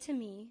he said to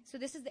me, so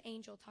this is the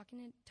angel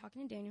talking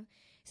to Daniel.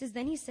 It says,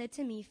 then he said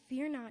to me,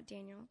 fear not,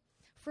 Daniel,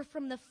 for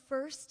from the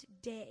first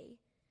day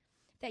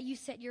that you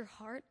set your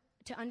heart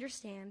to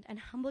understand and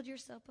humbled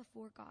yourself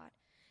before God,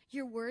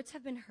 your words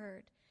have been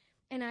heard,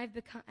 and I've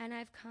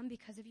come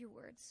because of your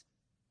words.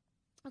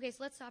 Okay, so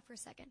let's stop for a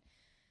second.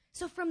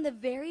 So from the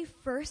very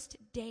first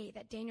day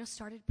that Daniel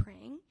started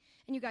praying,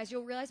 and you guys,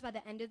 you'll realize by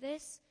the end of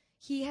this,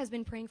 he has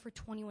been praying for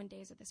 21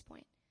 days at this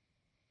point.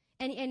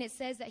 And it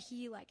says that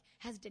he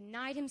has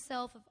denied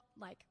himself of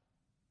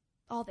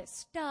all this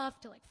stuff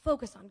to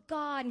focus on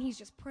God, and he's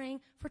just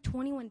praying for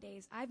 21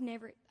 days. I've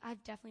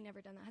definitely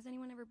never done that. Has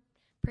anyone ever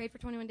prayed for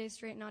 21 days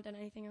straight and not done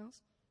anything else?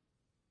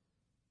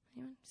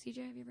 Anyone?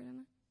 CJ, have you ever done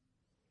that?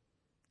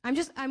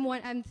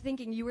 I'm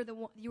thinking you were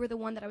the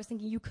one that I was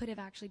thinking you could have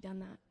actually done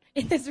that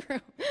in this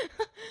room.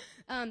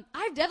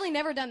 I've definitely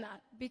never done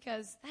that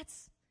because that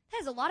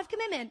is a lot of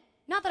commitment.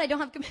 Not that I don't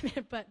have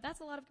commitment, but that's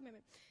a lot of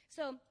commitment.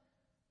 So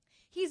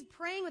he's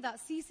praying without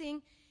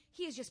ceasing.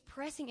 He is just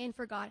pressing in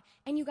for God.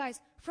 And you guys,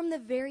 from the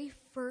very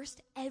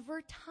first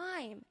ever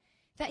time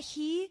that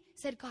he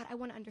said, God, I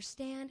want to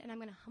understand, and I'm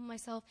going to humble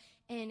myself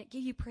and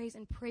give you praise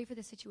and pray for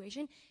the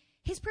situation,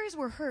 his prayers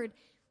were heard,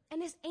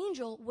 and this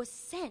angel was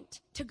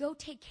sent to go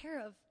take care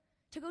of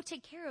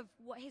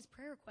what his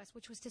prayer request,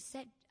 which was to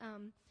set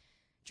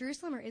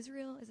Jerusalem or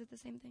Israel. Is it the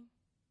same thing?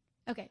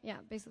 Okay, yeah,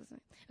 basically the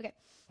same. Okay.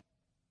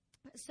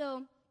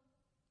 So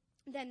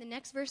then the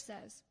next verse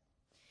says,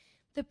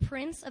 the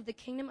prince of the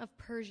kingdom of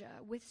Persia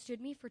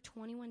withstood me for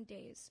 21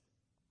 days.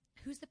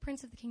 Who's the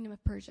prince of the kingdom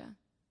of Persia?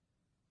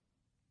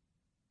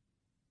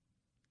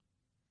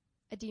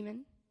 A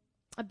demon.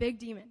 A big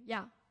demon.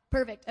 Yeah,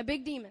 perfect. A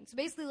big demon. So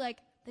basically like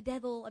the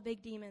devil, a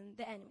big demon,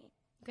 the enemy.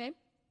 Okay?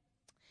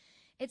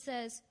 It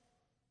says,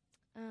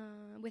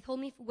 withheld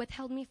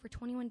me for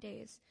 21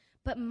 days.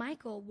 But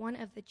Michael, one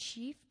of the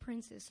chief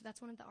princes, so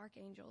that's one of the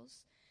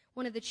archangels,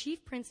 one of the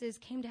chief princes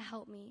came to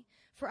help me,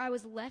 for I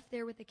was left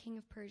there with the king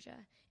of Persia,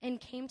 and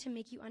came to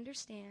make you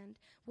understand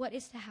what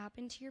is to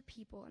happen to your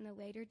people in the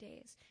later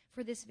days,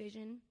 for this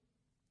vision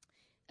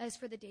as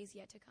for the days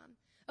yet to come.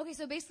 Okay,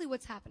 so basically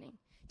what's happening?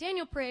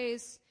 Daniel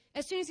prays.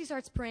 As soon as he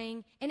starts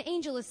praying, an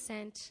angel is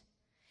sent.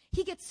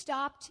 He gets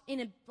stopped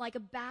in a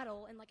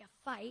battle and like a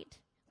fight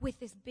with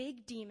this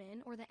big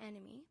demon or the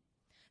enemy.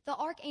 The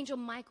archangel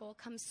Michael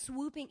comes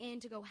swooping in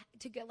to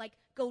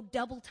go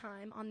double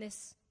time on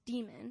this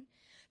demon.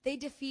 They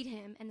defeat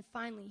him, and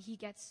finally he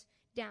gets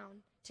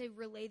down to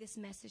relay this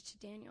message to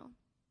Daniel.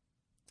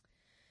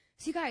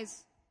 So you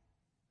guys,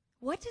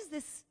 what does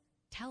this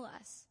tell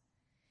us?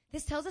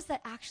 This tells us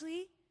that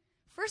actually,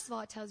 first of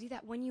all, it tells you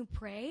that when you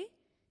pray,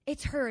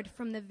 it's heard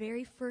from the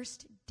very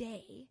first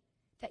day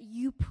that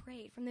you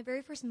prayed, from the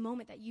very first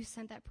moment that you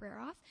sent that prayer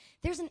off.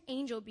 There's an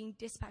angel being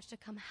dispatched to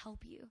come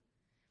help you.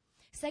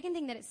 Second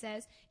thing that it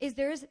says is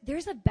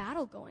there's a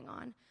battle going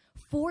on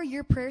for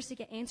your prayers to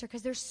get answered,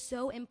 because they're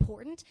so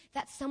important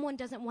that someone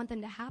doesn't want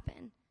them to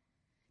happen.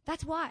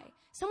 That's why.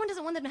 Someone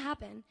doesn't want them to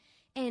happen.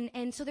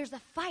 And so there's a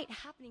fight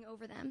happening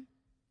over them.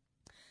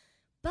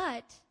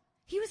 But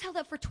he was held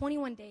up for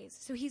 21 days.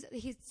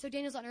 So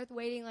Daniel's on earth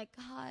waiting like,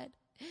 God,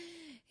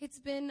 it's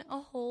been a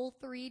whole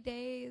 3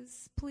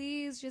 days.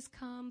 Please just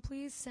come.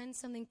 Please send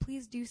something.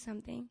 Please do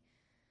something.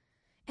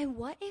 And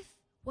what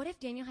if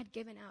Daniel had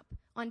given up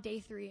on day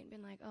 3 and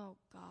been like, oh,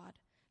 God,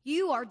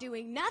 you are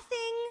doing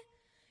nothing.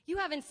 You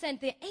haven't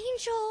sent the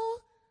angel.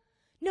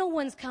 No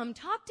one's come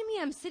talk to me.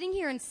 I'm sitting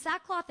here in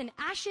sackcloth and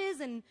ashes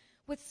and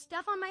with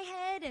stuff on my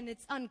head, and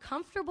it's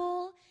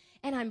uncomfortable,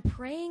 and I'm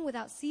praying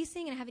without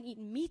ceasing, and I haven't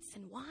eaten meats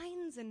and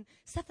wines and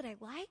stuff that I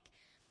like.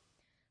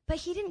 But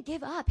he didn't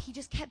give up. He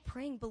just kept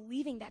praying,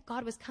 believing that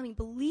God was coming,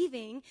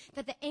 believing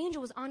that the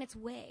angel was on its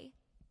way.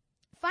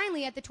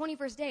 Finally, at the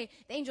 21st day,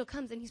 the angel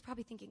comes, and he's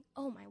probably thinking,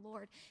 oh, my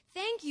Lord,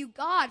 thank you,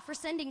 God, for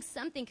sending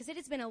something, because it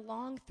has been a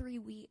long 3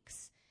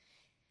 weeks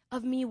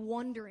of me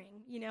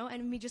wondering,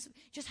 and me just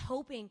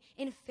hoping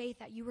in faith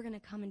that you were going to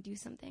come and do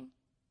something.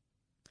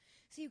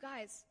 So you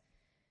guys,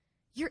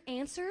 your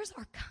answers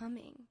are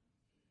coming.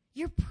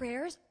 Your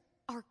prayers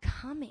are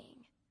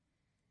coming.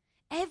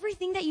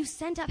 Everything that you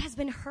sent up has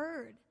been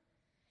heard.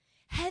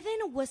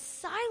 Heaven was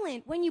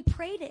silent when you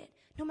prayed it.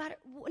 No matter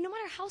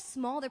how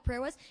small the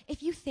prayer was,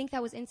 if you think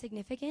that was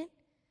insignificant,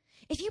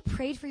 if you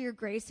prayed for your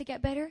grades to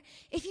get better,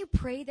 if you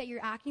prayed that your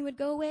acne would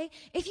go away,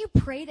 if you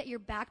prayed that your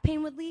back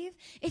pain would leave,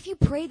 if you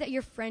prayed that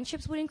your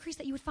friendships would increase,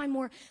 that you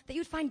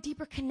would find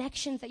deeper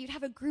connections, that you'd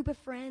have a group of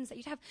friends, that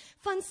you'd have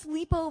fun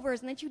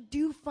sleepovers, and that you'd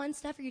do fun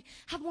stuff, or you'd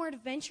have more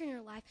adventure in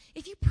your life.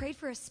 If you prayed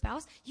for a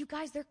spouse, you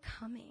guys, they're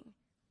coming.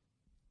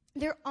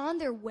 They're on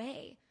their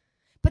way.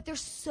 But they're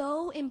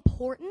so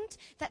important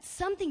that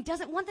something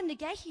doesn't want them to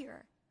get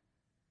here.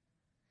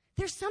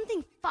 There's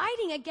something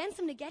fighting against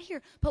them to get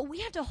here, but we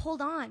have to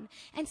hold on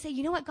and say,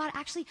 you know what, God,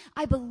 actually,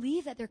 I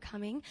believe that they're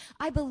coming.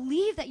 I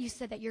believe that you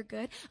said that you're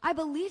good. I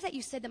believe that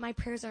you said that my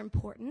prayers are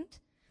important.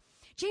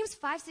 James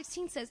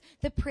 5:16 says,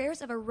 the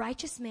prayers of a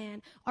righteous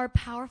man are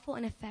powerful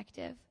and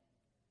effective.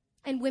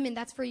 And women,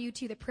 that's for you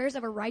too. The prayers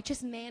of a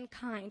righteous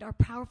mankind are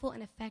powerful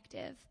and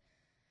effective.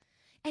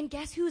 And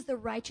guess who's the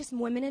righteous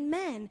women and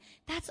men?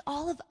 That's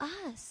all of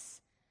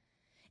us.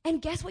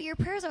 And guess what your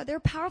prayers are? They're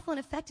powerful and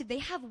effective. They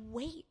have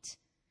weight.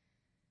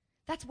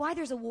 That's why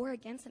there's a war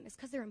against them. It's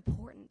because they're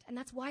important. And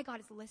that's why God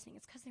is listening.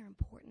 It's because they're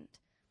important.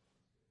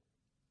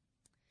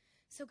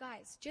 So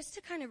guys, just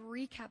to kind of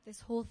recap this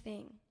whole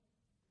thing,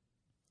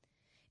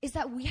 is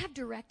that we have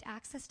direct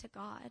access to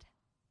God.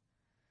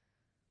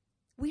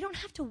 We don't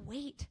have to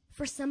wait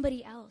for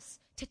somebody else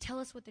to tell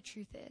us what the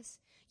truth is.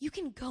 You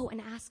can go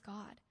and ask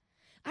God.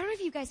 I don't know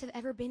if you guys have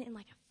ever been in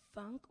like a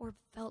funk or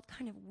felt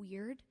kind of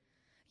weird,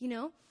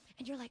 and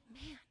you're like,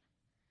 man,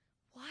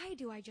 why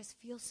do I just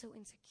feel so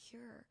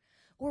insecure?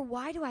 Or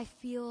why do I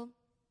feel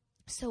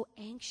so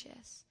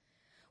anxious?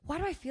 Why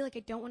do I feel like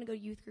I don't want to go to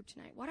youth group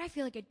tonight? Why do I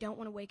feel like I don't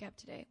want to wake up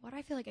today? Why do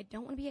I feel like I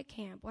don't want to be at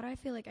camp? Why do I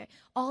feel like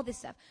all this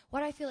stuff?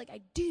 Why do I feel like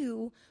I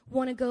do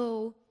want to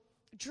go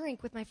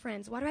drink with my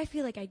friends? Why do I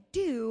feel like I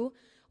do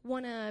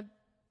want to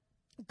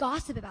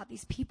gossip about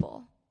these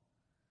people.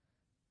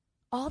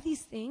 All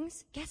these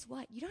things, guess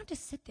what? You don't have to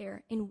sit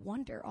there and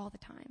wonder all the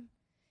time.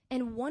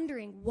 And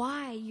wondering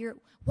why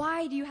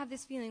do you have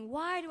this feeling?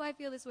 Why do I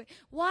feel this way?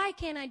 Why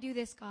can't I do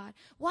this, God?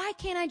 Why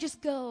can't I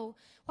just go?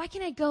 Why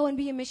can't I go and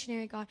be a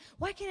missionary, God?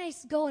 Why can't I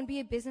go and be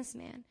a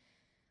businessman?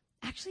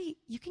 Actually,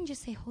 you can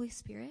just say, Holy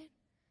Spirit,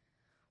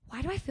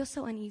 why do I feel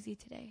so uneasy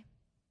today?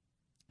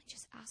 And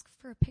just ask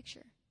for a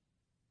picture.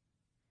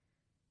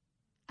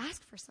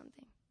 Ask for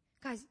something.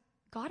 Guys,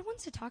 God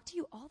wants to talk to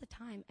you all the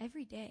time,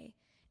 every day.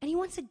 And he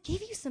wants to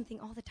give you something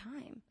all the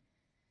time.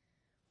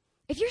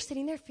 If you're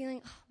sitting there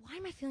feeling, oh, why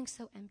am I feeling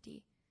so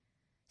empty?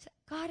 So,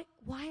 God,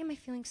 why am I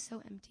feeling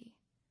so empty?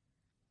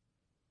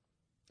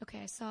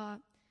 Okay, I saw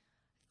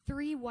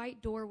 3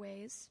 white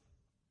doorways,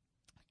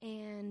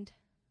 and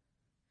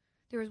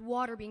there was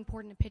water being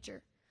poured in a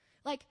pitcher.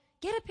 Like,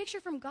 get a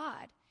picture from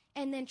God,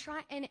 and then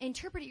try and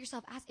interpret it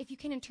yourself. Ask if you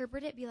can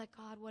interpret it. Be like,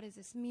 God, what does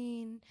this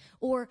mean?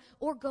 Or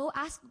go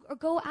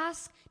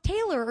ask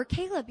Taylor or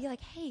Caleb. Be like,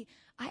 hey,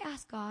 I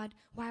asked God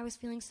why I was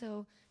feeling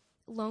so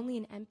lonely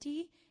and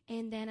empty,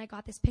 and then I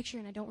got this picture,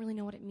 and I don't really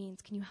know what it means.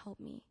 Can you help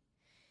me?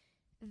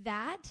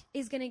 That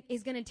is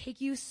gonna take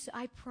you.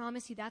 I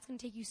promise you, that's gonna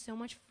take you so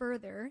much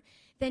further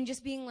than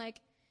just being like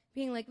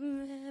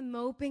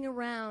moping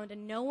around,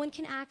 and no one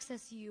can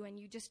access you, and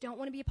you just don't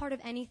want to be a part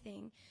of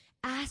anything.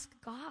 Ask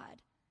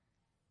God.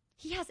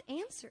 He has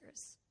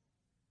answers.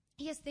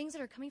 He has things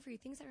that are coming for you,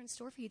 things that are in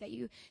store for you that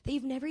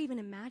you've never even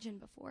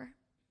imagined before.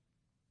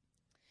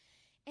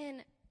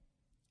 And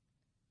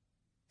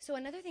so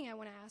another thing I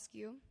want to ask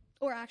you,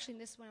 or actually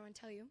this one I want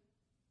to tell you.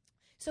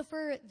 So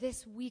for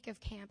this week of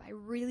camp, I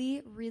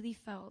really, really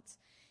felt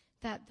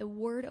that the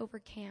word over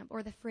camp,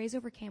 or the phrase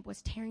over camp,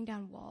 was tearing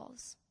down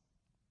walls.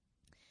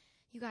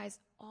 You guys,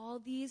 all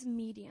these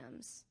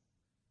mediums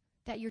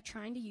that you're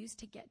trying to use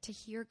to get to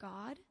hear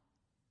God,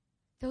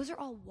 those are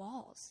all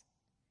walls.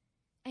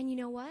 And you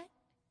know what?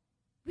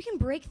 We can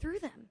break through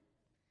them.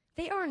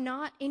 They are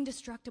not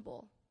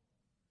indestructible.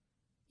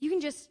 You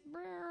can just,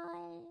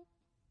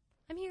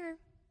 I'm here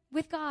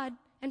with God.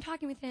 I'm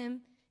talking with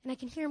him, and I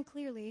can hear him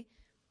clearly.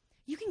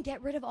 You can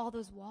get rid of all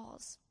those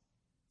walls.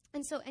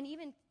 And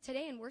even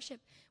today in worship,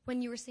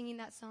 when you were singing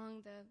that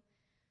song,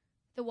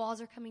 the walls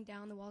are coming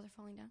down, the walls are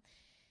falling down.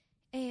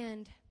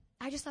 And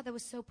I just thought that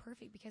was so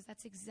perfect, because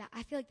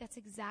I feel like that's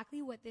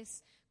exactly what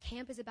this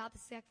camp is about.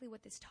 That's exactly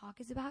what this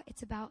talk is about.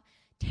 It's about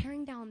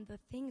tearing down the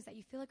things that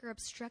you feel like are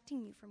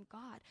obstructing you from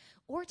God,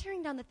 or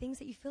tearing down the things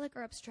that you feel like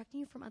are obstructing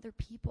you from other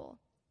people.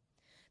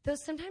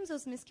 Sometimes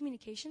those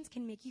miscommunications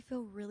can make you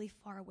feel really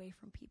far away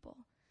from people.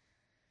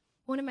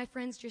 One of my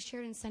friends just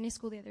shared in Sunday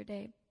school the other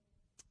day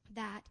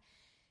that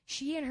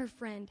she and her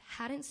friend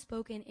hadn't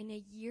spoken in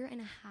a year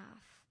and a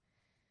half.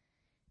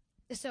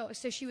 So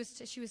she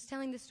was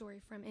telling the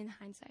story from in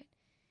hindsight.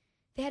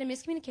 They had a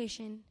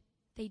miscommunication.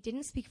 They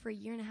didn't speak for a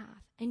year and a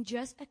half. And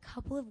just a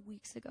couple of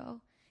weeks ago,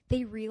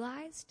 they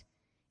realized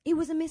it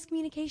was a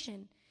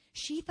miscommunication.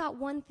 She thought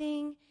one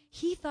thing,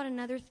 he thought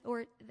another,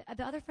 or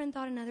the other friend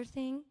thought another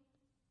thing.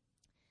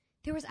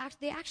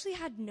 They actually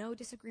had no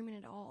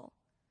disagreement at all.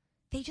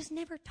 They just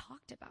never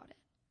talked about it.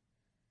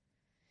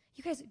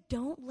 You guys,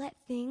 don't let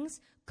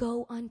things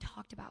go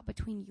untalked about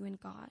between you and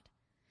God,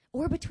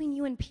 or between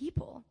you and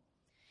people.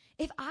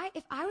 If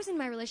I was in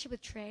my relationship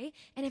with Trey,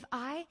 and if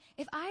I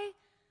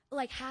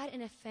like had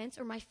an offense,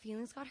 or my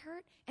feelings got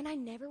hurt, and I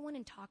never went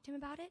and talked to him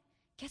about it,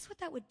 guess what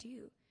that would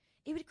do?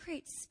 It would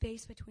create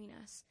space between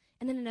us.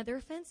 And then another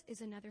offense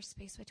is another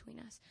space between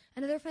us.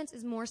 Another offense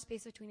is more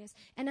space between us.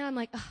 And now I'm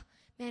like, oh,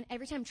 man,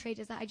 every time Trey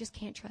does that, I just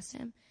can't trust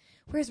him.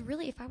 Whereas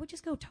really, if I would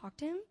just go talk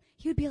to him,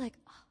 he would be like,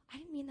 oh, I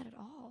didn't mean that at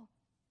all.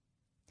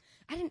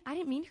 I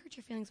didn't mean to hurt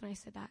your feelings when I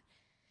said that.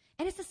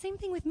 And it's the same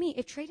thing with me.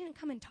 If Trey didn't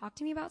come and talk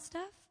to me about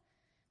stuff,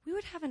 we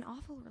would have an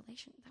awful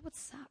relation. That would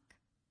suck.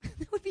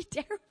 That would be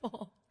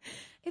terrible.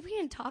 If we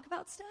didn't talk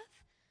about stuff.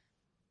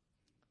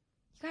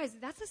 You guys,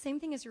 that's the same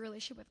thing as your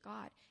relationship with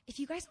God. If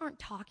you guys aren't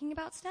talking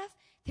about stuff,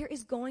 there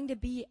is going to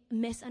be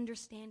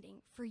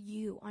misunderstanding for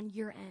you on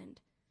your end.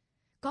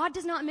 God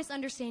does not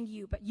misunderstand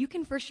you, but you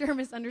can for sure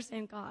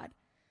misunderstand God.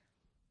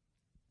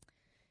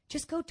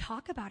 Just go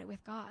talk about it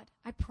with God.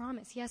 I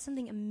promise. He has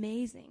something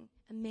amazing,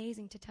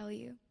 amazing to tell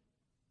you.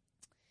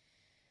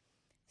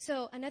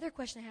 So another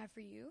question I have for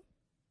you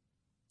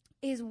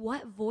is,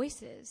 what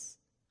voices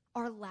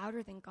are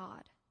louder than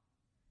God?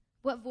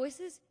 What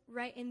voices,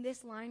 right in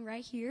this line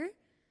right here,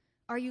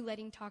 are you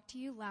letting talk to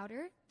you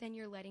louder than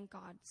you're letting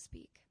God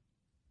speak?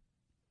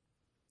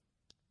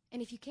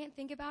 And if you can't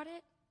think about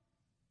it,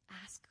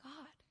 ask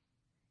God.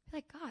 Be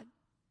like, God,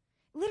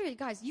 literally,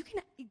 guys,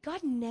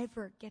 God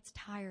never gets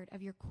tired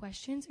of your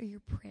questions or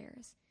your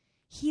prayers.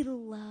 He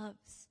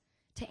loves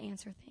to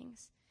answer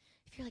things.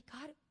 If you're like,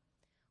 God,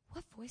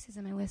 what voices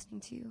am I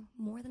listening to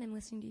more than I'm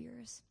listening to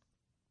yours?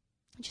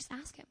 And just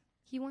ask him.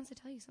 He wants to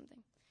tell you something.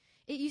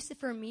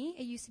 For me,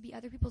 it used to be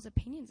other people's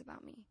opinions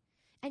about me.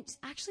 And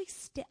actually,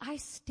 I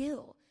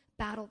still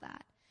battle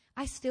that.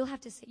 I still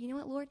have to say, you know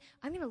what, Lord?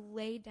 I'm going to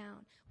lay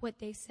down what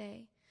they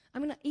say.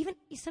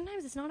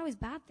 Sometimes it's not always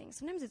bad things.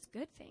 Sometimes it's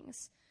good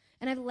things.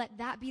 And I've let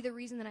that be the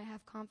reason that I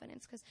have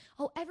confidence. Because,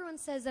 everyone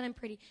says that I'm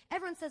pretty.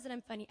 Everyone says that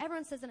I'm funny.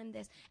 Everyone says that I'm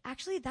this.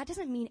 Actually, that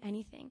doesn't mean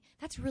anything.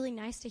 That's really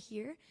nice to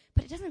hear,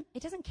 but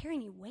it doesn't carry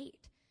any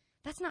weight.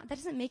 That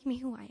doesn't make me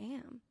who I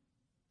am.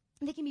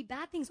 And they can be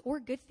bad things or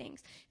good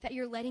things that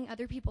you're letting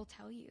other people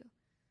tell you.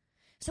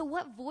 So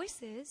what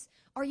voices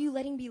are you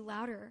letting be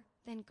louder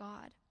than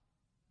God?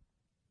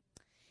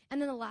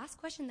 And then the last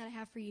question that I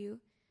have for you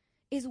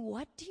is,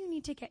 what do you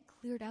need to get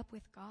cleared up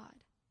with God?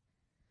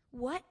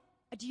 What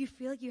do you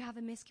feel like you have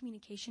a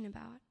miscommunication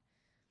about?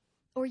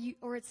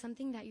 Or it's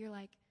something that you're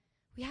like,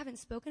 we haven't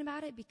spoken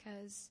about it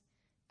because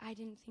I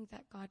didn't think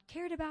that God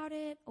cared about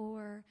it,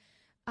 or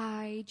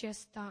I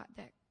just thought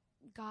that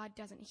God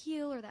doesn't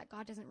heal or that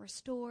God doesn't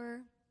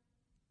restore.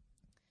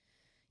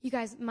 You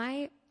guys,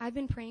 I've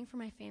been praying for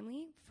my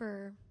family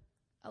for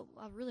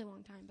a really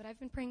long time, but I've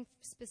been praying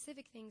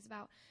specific things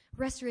about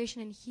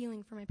restoration and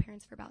healing for my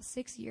parents for about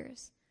 6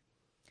 years.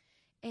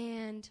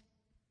 And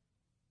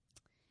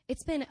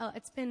it's been, oh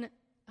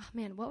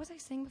man, what was I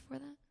saying before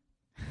that?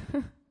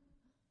 What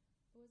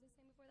was I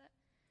saying before that?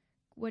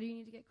 What do you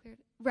need to get cleared?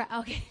 Right,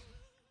 okay.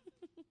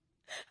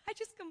 I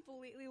just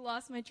completely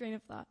lost my train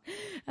of thought.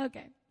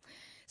 Okay.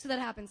 So that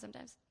happens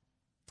sometimes.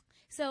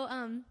 So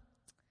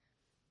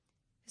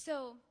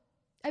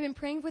I've been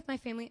praying for my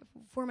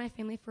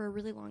family for a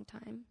really long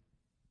time.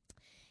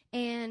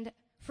 And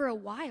for a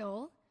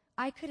while,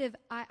 I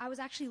was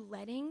actually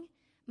letting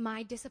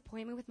my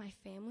disappointment with my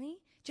family,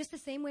 just the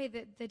same way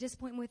that the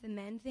disappointment with the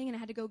men thing, and I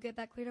had to go get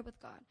that cleared up with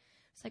God.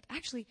 It's like,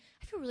 actually,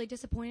 I feel really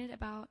disappointed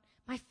about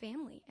my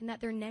family and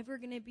that they're never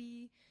going to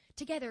be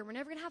together. We're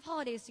never going to have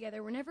holidays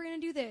together. We're never going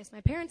to do this.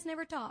 My parents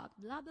never talk,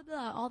 blah, blah,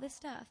 blah, all this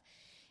stuff.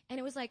 And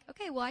it was like,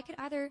 okay, well, I could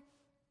either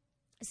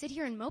sit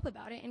here and mope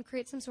about it and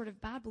create some sort of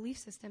bad belief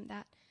system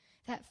that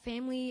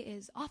family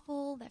is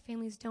awful, that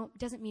families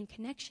doesn't mean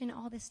connection,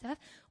 all this stuff,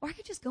 or I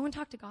could just go and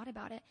talk to God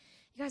about it.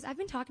 You guys, I've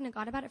been talking to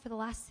God about it for the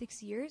last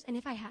 6 years, and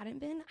if I hadn't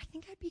been, I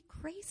think I'd be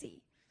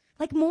crazy.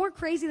 Like more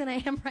crazy than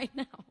I am right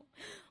now,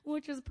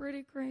 which is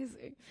pretty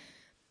crazy.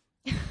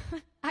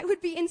 I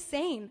would be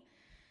insane.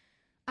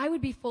 I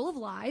would be full of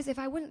lies if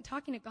I wasn't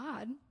talking to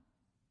God.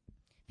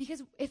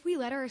 Because if we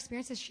let our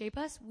experiences shape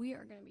us, we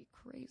are going to be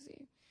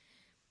crazy.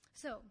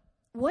 So,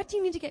 what do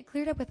you need to get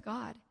cleared up with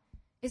God?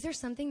 Is there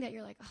something that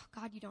you're like, oh,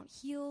 God, you don't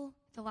heal?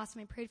 The last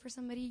time I prayed for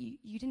somebody,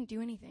 you didn't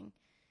do anything.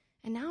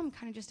 And now I'm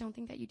kind of just don't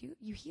think that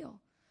you heal.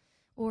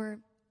 Or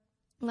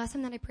last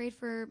time that I prayed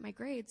for my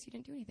grades, you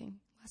didn't do anything.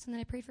 Last time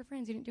that I prayed for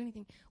friends, you didn't do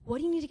anything. What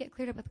do you need to get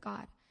cleared up with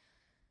God?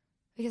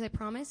 Because I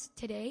promise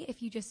today,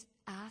 if you just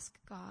ask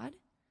God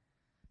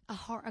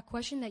a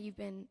question that you've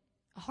been,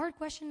 a hard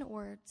question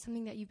or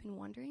something that you've been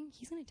wondering,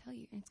 he's going to tell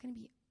you, and it's going to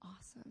be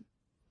awesome.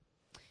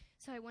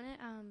 So I want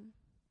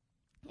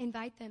to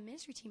invite the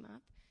ministry team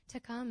up to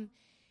come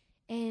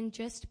and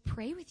just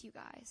pray with you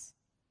guys.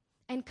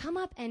 And come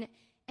up and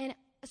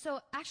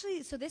so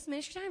this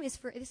ministry time is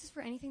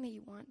for anything that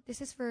you want.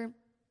 This is for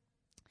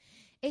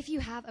if you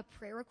have a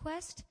prayer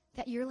request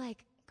that you're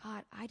like,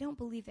 God, I don't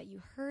believe that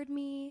you heard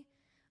me.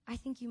 I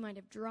think you might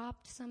have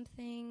dropped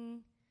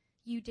something.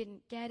 You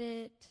didn't get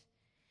it.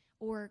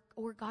 Or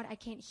God, I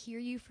can't hear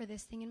you for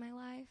this thing in my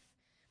life.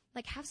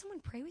 Like, have someone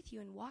pray with you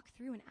and walk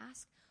through and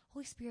ask,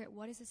 Holy Spirit,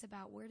 what is this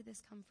about? Where did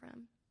this come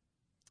from?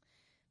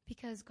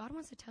 Because God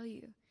wants to tell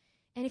you.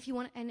 And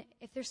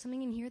if there's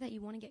something in here that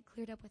you want to get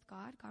cleared up with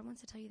God, God wants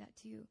to tell you that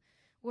too.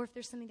 Or if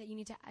there's something that you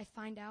need to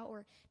find out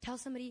or tell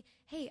somebody,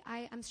 hey,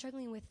 I'm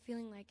struggling with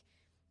feeling like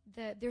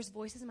there's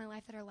voices in my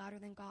life that are louder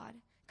than God.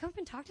 Come up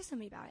and talk to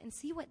somebody about it and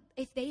see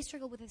if they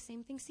struggle with the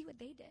same thing, see what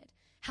they did.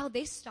 How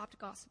they stopped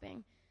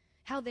gossiping.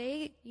 How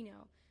they,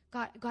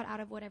 got out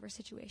of whatever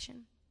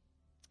situation.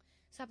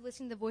 Stop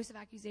listening to the voice of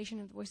accusation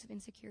and the voice of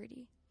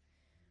insecurity.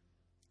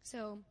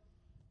 So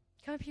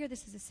come up here.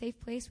 This is a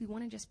safe place. We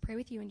want to just pray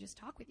with you and just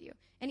talk with you.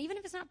 And even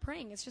if it's not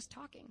praying, it's just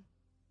talking.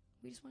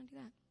 We just want to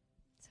do that.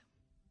 So.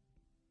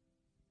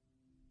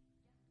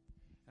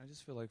 I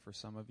just feel like for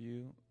some of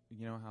you,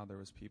 you know how there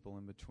was people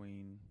in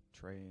between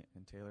Trey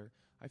and Taylor?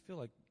 I feel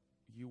like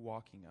you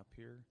walking up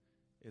here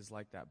is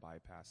like that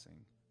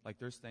bypassing. Like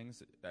there's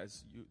things,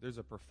 there's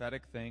a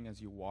prophetic thing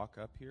as you walk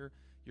up here,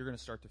 you're going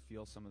to start to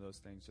feel some of those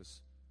things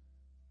just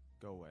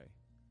go away.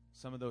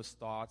 Some of those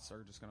thoughts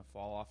are just going to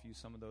fall off you,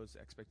 some of those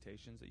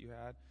expectations that you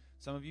had.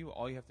 Some of you,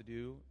 all you have to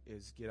do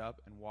is get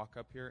up and walk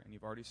up here, and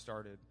you've already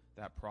started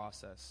that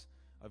process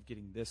of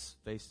getting this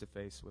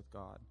face-to-face with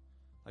God,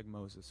 like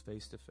Moses,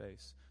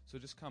 face-to-face. So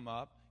just come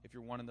up if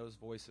you're wanting those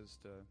voices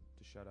to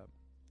shut up.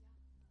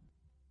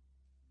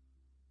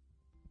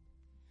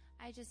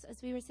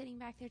 As we were sitting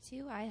back there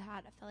too, I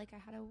felt like I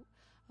had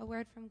a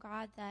word from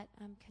God that,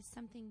 because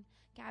something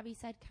Gabby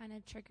said kind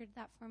of triggered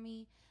that for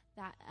me,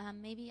 that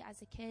maybe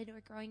as a kid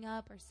or growing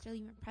up or still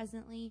even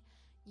presently,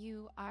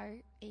 you are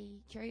a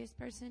curious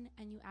person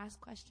and you ask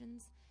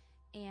questions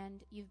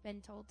and you've been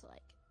told to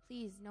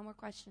please, no more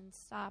questions,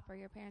 stop, or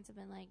your parents have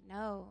been like,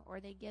 no, or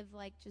they give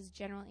just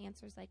general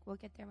answers like, we'll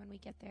get there when we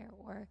get there,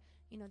 or,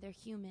 they're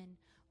human,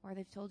 or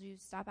they've told you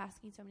stop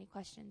asking so many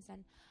questions.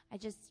 And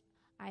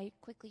I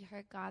quickly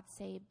heard God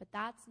say, but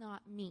that's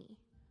not me.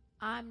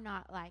 I'm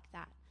not like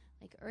that.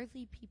 Like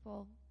earthly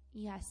people,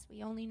 yes,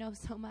 we only know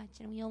so much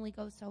and we only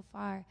go so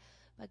far,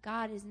 but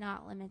God is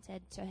not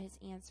limited to his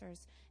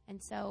answers.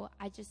 And so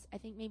I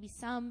think maybe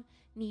some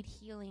need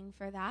healing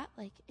for that.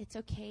 Like it's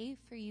okay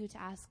for you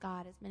to ask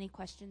God as many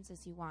questions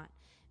as you want,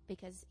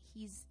 because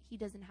he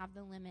doesn't have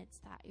the limits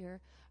that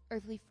your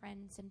earthly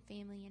friends and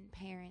family and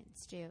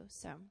parents do.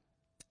 So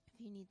if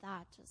you need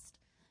that, just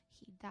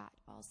heed that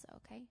also,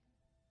 okay?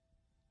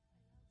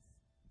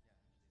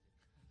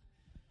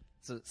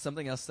 So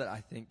something else that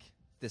I think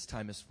this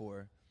time is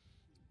for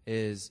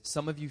is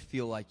some of you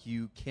feel like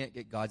you can't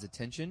get God's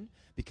attention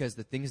because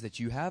the things that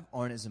you have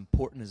aren't as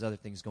important as other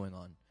things going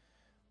on.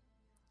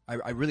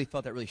 I really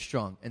felt that really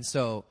strong. And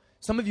so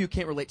some of you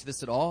can't relate to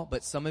this at all,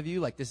 but some of you,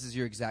 like, this is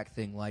your exact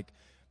thing. Like,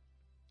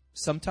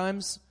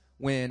 sometimes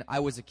when I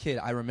was a kid,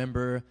 I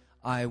remember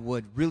I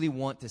would really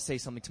want to say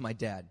something to my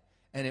dad.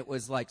 And it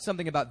was like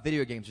something about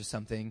video games or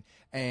something.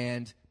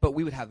 But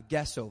we would have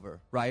guests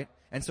over, right?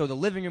 And so the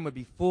living room would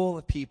be full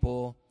of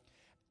people.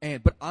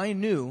 But I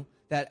knew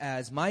that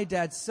as my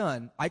dad's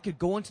son, I could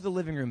go into the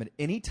living room at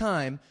any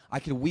time.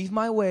 I could weave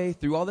my way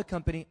through all the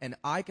company, and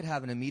I could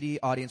have an immediate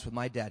audience with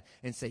my dad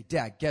and say,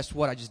 Dad, guess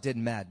what I just did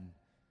in Madden?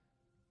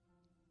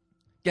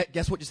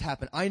 Guess what just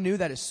happened? I knew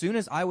that as soon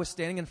as I was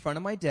standing in front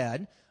of my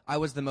dad, I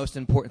was the most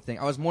important thing.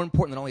 I was more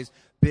important than all these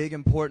big,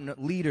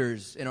 important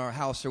leaders in our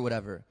house or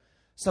whatever.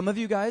 Some of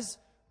you guys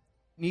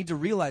need to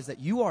realize that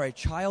you are a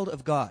child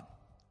of God.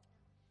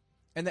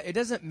 And that it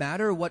doesn't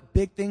matter what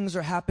big things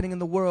are happening in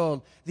the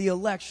world, the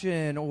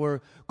election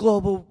or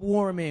global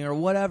warming or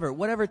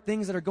whatever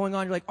things that are going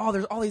on. You're like, oh,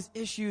 there's all these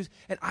issues,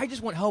 and I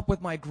just want help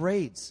with my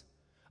grades.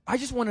 I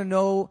just want to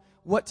know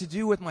what to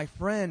do with my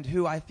friend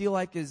who I feel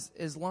like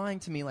is lying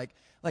to me. Like,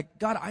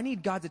 God, I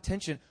need God's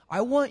attention.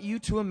 I want you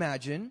to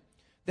imagine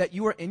that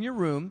you are in your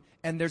room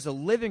and there's a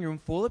living room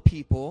full of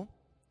people,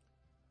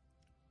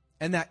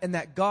 and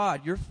that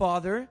God, your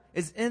Father,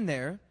 is in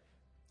there.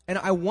 And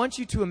I want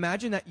you to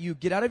imagine that you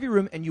get out of your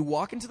room and you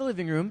walk into the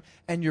living room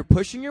and you're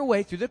pushing your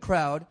way through the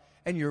crowd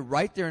and you're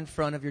right there in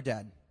front of your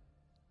dad.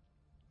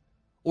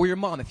 Or your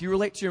mom. If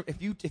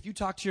you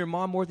talk to your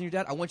mom more than your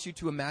dad, I want you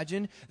to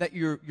imagine that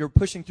you're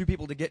pushing through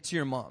people to get to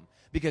your mom.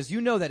 Because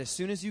you know that as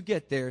soon as you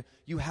get there,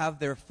 you have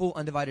their full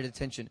undivided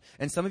attention.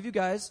 And some of you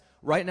guys,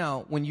 right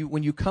now, when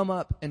you come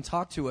up and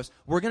talk to us,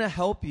 we're going to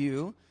help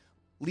you,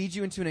 lead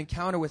you into an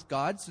encounter with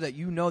God so that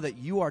you know that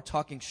you are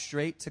talking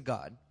straight to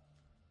God.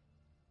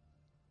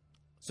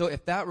 So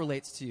if that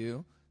relates to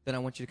you, then I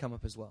want you to come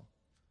up as well.